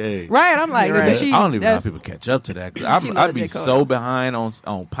every day, right? I'm like, I don't even know how people catch up to that. I'd be so behind on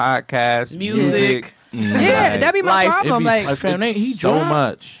podcasts, music. Yeah, that'd be my problem. Like, he so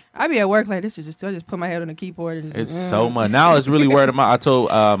much. I be at work like this is just I just put my head on the keyboard and it's so much. Now it's really word of mouth. I told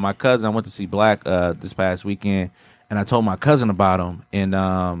my cousin I went to see Black this past weekend, and I told my cousin about him in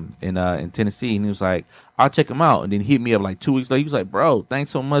Tennessee, and he was like, "I'll check him out." And then he hit me up like 2 weeks later. He was like, "Bro,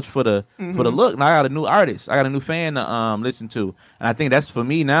 thanks so much for the look. Now I got a new artist. I got a new fan to listen to." And I think that's for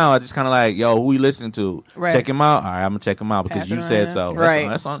me now. I just kind of like, "Yo, who we listening to? Right. Check him out. All right, I'm gonna check him out because you said so." Right.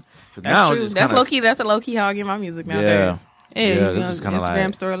 That's on. That's true. That's low key. That's a low key how I get my music nowadays. Yeah, this is kind of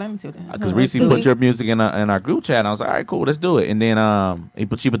Instagram story. Let me see that. Because Reese put your music in our group chat, and I was like, "All right, cool, let's do it." And then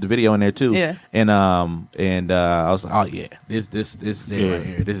she put the video in there too. Yeah. And I was like, "Oh yeah, this is it right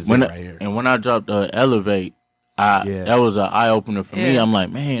here. This is it right here." And when I dropped Elevate, that was an eye opener for me. I'm like,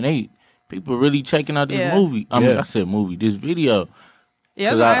 man, people really checking out this movie. I said movie, this video.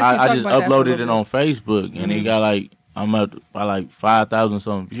 Yeah, because I just uploaded it on Facebook, and it got like. I'm up by like 5,000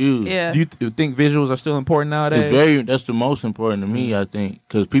 something views. Yeah. Do you think visuals are still important nowadays? That's the most important to me, I think,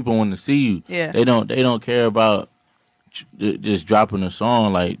 because people want to see you. Yeah. They don't care about just dropping a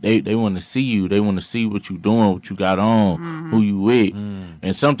song. Like they want to see you. They want to see what you doing, what you got on, who you with.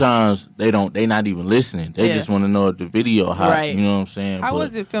 And sometimes they not even listening. They just want to know if the video hot. Right. You know what I'm saying? How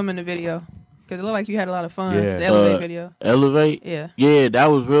was it filming the video? Because it looked like you had a lot of fun. Yeah. The Elevate video. Elevate? Yeah. Yeah, that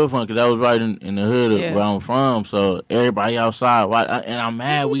was real fun because that was right in the hood of where I'm from. So everybody outside. And I'm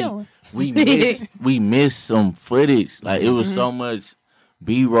mad we missed some footage. Like it was so much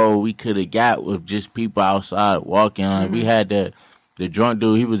B-roll we could have got with just people outside walking. Like we had the drunk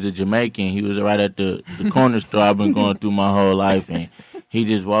dude. He was a Jamaican. He was right at the corner store I've been going through my whole life. And he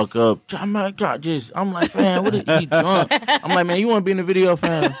just walk up. I'm like, fam, what is he drunk? I'm like, man, you want to be in the video,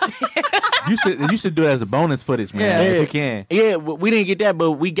 fam? You should do it as a bonus footage, man. If you can. Yeah, we didn't get that,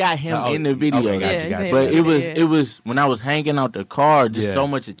 but we got him in the video. Okay, got you. But it was when I was hanging out the car, just so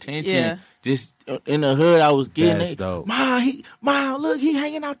much attention. just in the hood, I was getting That's it. dope. Ma, look, he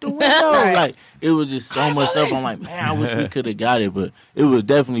hanging out the window. Like, it was just so much stuff. I'm like, man, I wish we could have got it, but it was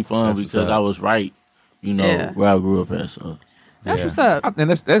definitely fun because I was right, where I grew up at. So. That's what's up. And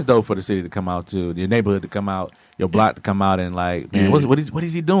that's dope for the city to come out too, your neighborhood to come out, your block to come out and like, man, what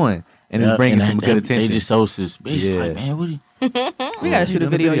is he doing? And it's bringing some good attention. They just so suspicious. Like, man, what? We gotta shoot a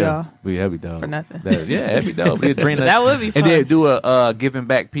video, y'all. That'd be dope for nothing. That'd be dope. That would be fun. And then do a giving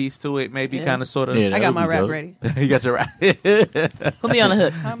back piece to it, maybe kind of sort of. I got my rap ready. You got your rap. Put me on the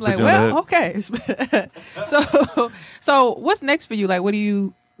hook. I'm like, well, okay. So what's next for you? Like, what do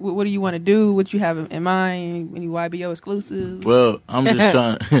you want to do? What you have in mind? Any YBO exclusives? Well, I'm just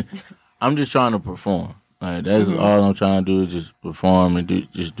trying to perform. Like, that's all I'm trying to do is just perform and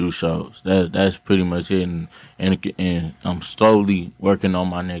do shows. That's pretty much it. And I'm slowly working on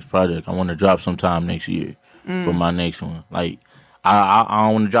my next project. I want to drop sometime next year for my next one. Like, I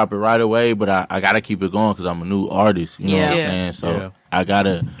don't want to drop it right away, but I got to keep it going because I'm a new artist. You know what I'm saying? So I got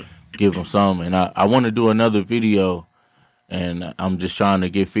to give them some. And I want to do another video. And I'm just trying to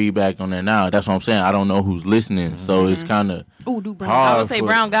get feedback on that now. That's what I'm saying. I don't know who's listening, so it's kind of hard. I would say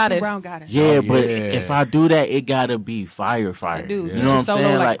Brown Goddess. Yeah, but if I do that, it gotta be fire. I do. You know what I'm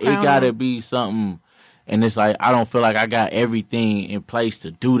saying? Like, it gotta be something. And it's like, I don't feel like I got everything in place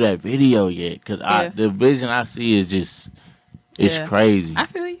to do that video yet. Because the vision I see is just, it's crazy. I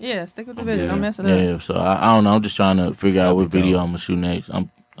feel you. Yeah, stick with the vision. Don't mess it up. Yeah, so I don't know. I'm just trying to figure out what video I'm going to shoot next.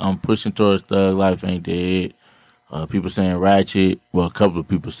 I'm pushing towards Thug Life Ain't Dead. People saying Ratchet. Well, a couple of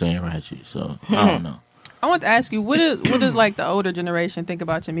people saying Ratchet. So, I don't know. I want to ask you, what does like the older generation think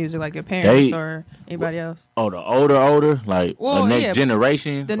about your music, like your parents or anybody else? Oh, the older, like the next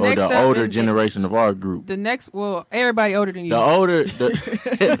generation, or the older generation of our group. The next, everybody older than you.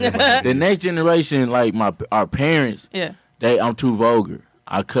 The next generation, like our parents. Yeah. I'm too vulgar.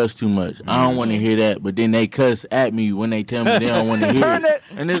 I cuss too much. I don't want to hear that, but then they cuss at me when they tell me they don't want to hear it.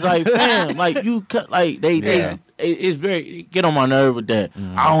 And it's like, fam, like you cut, like they it's very get on my nerve with that.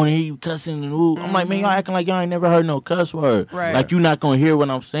 I don't want to hear you cussing and ooh. I'm like, man, y'all acting like y'all ain't never heard no cuss word. Right. Like you're not gonna hear what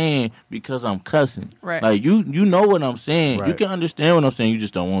I'm saying because I'm cussing. Right. Like you know what I'm saying. Right. You can understand what I'm saying. You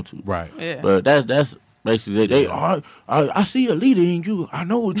just don't want to. Right. Yeah. But that's. Basically, I see a leader in you. I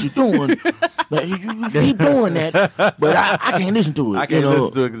know what you're doing. But you keep doing that. But I can't listen to it. I can't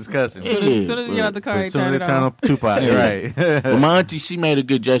listen to it because it's cussing. As soon as you get out the car, you turn it on. Tupac, right. But my auntie, she made a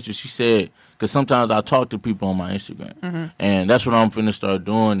good gesture. She said, because sometimes I talk to people on my Instagram. And that's what I'm finna start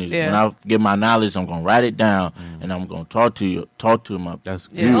doing is when I get my knowledge, I'm going to write it down. And I'm going to talk to my That's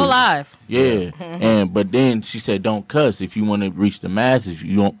Go live. Yeah. But then she said, don't cuss if you want to reach the masses. If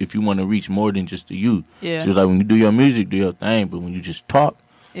you want to reach more than just the youth. Yeah. She was like, when you do your music, do your thing. But when you just talk,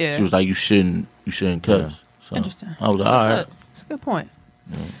 she was like, you shouldn't cuss. Yeah. So interesting. I was like, all right. That's a good point.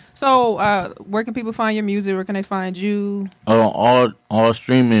 Yeah. So, where can people find your music? Where can they find you? On all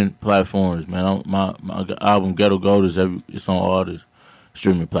streaming platforms, man. My album Ghetto Gold it's on all the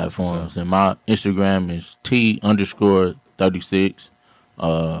streaming platforms, and my Instagram is T_36.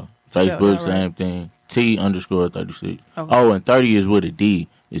 Facebook same thing, T_36. Okay. Oh, and 30 is with a D.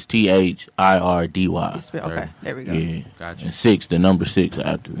 It's THIRDY. Okay, there we go. Yeah, gotcha. And 6, the number 6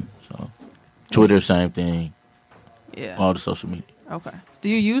 after it. So Twitter, same thing. Yeah, all the social media. Okay. Do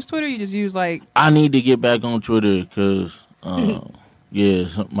you use Twitter? Or you just use like? I need to get back on Twitter because, my OG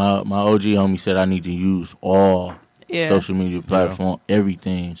homie said I need to use all social media platform,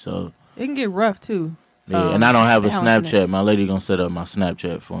 everything. So it can get rough too. Yeah, and I don't have a Snapchat. My lady gonna set up my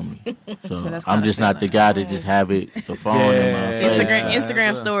Snapchat for me. So I'm just not the guy to just have it the phone in my face.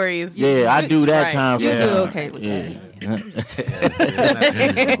 Instagram stories. Yeah, I do that time. You do okay with that.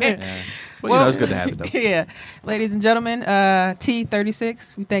 Well, it's good to have it, though. Yeah. Ladies and gentlemen,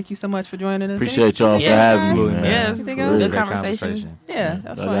 T36, we thank you so much for joining us. Appreciate y'all for having me, man. Yes. Good conversation. Yeah.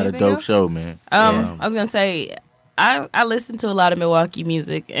 I got a dope show, man. I was going to say, I listen to a lot of Milwaukee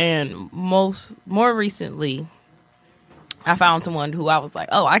music, and more recently, I found someone who I was like,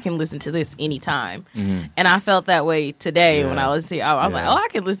 oh, I can listen to this anytime. And I felt that way today when I listened to it. I was like, oh, I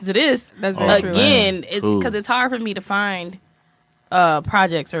can listen to this again. It's because it's hard for me to find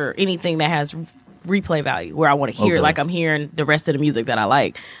projects or anything that has replay value where I want to hear like I'm hearing the rest of the music that I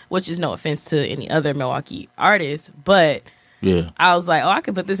like, which is no offense to any other Milwaukee artists, but I was like, oh, I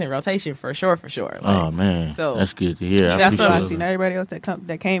could put this in rotation for sure. Like, oh man, so that's good to hear. That's what I see. Now everybody else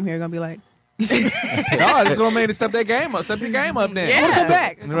that came here gonna be like, no, just gonna make it step their game up. Step your game up then. Yeah, come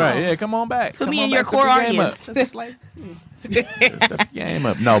back. Right? Yeah, come on back. Put me in your core audience. Step your game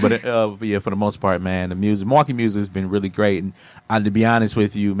up. No, but for the most part, man, the Milwaukee music has been really great. And to be honest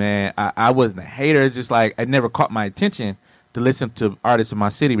with you, man, I wasn't a hater. Just like it never caught my attention to listen to artists in my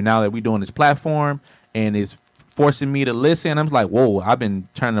city, but now that we're doing this platform and it's forcing me to listen, I'm like, whoa, I've been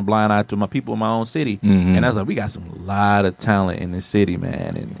turning a blind eye to my people in my own city. And I was like, we got a lot of talent in this city,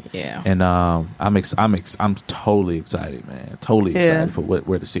 man. And I'm totally excited, man. Totally excited for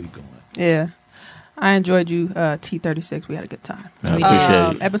where the city going. Yeah. I enjoyed you, T36. We had a good time. I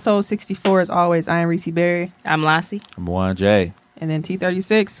appreciate it. Episode 64, as always, I am Reese Berry. I'm Lassie. I'm Juan J. And then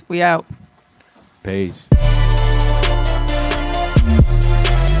T36, we out. Peace.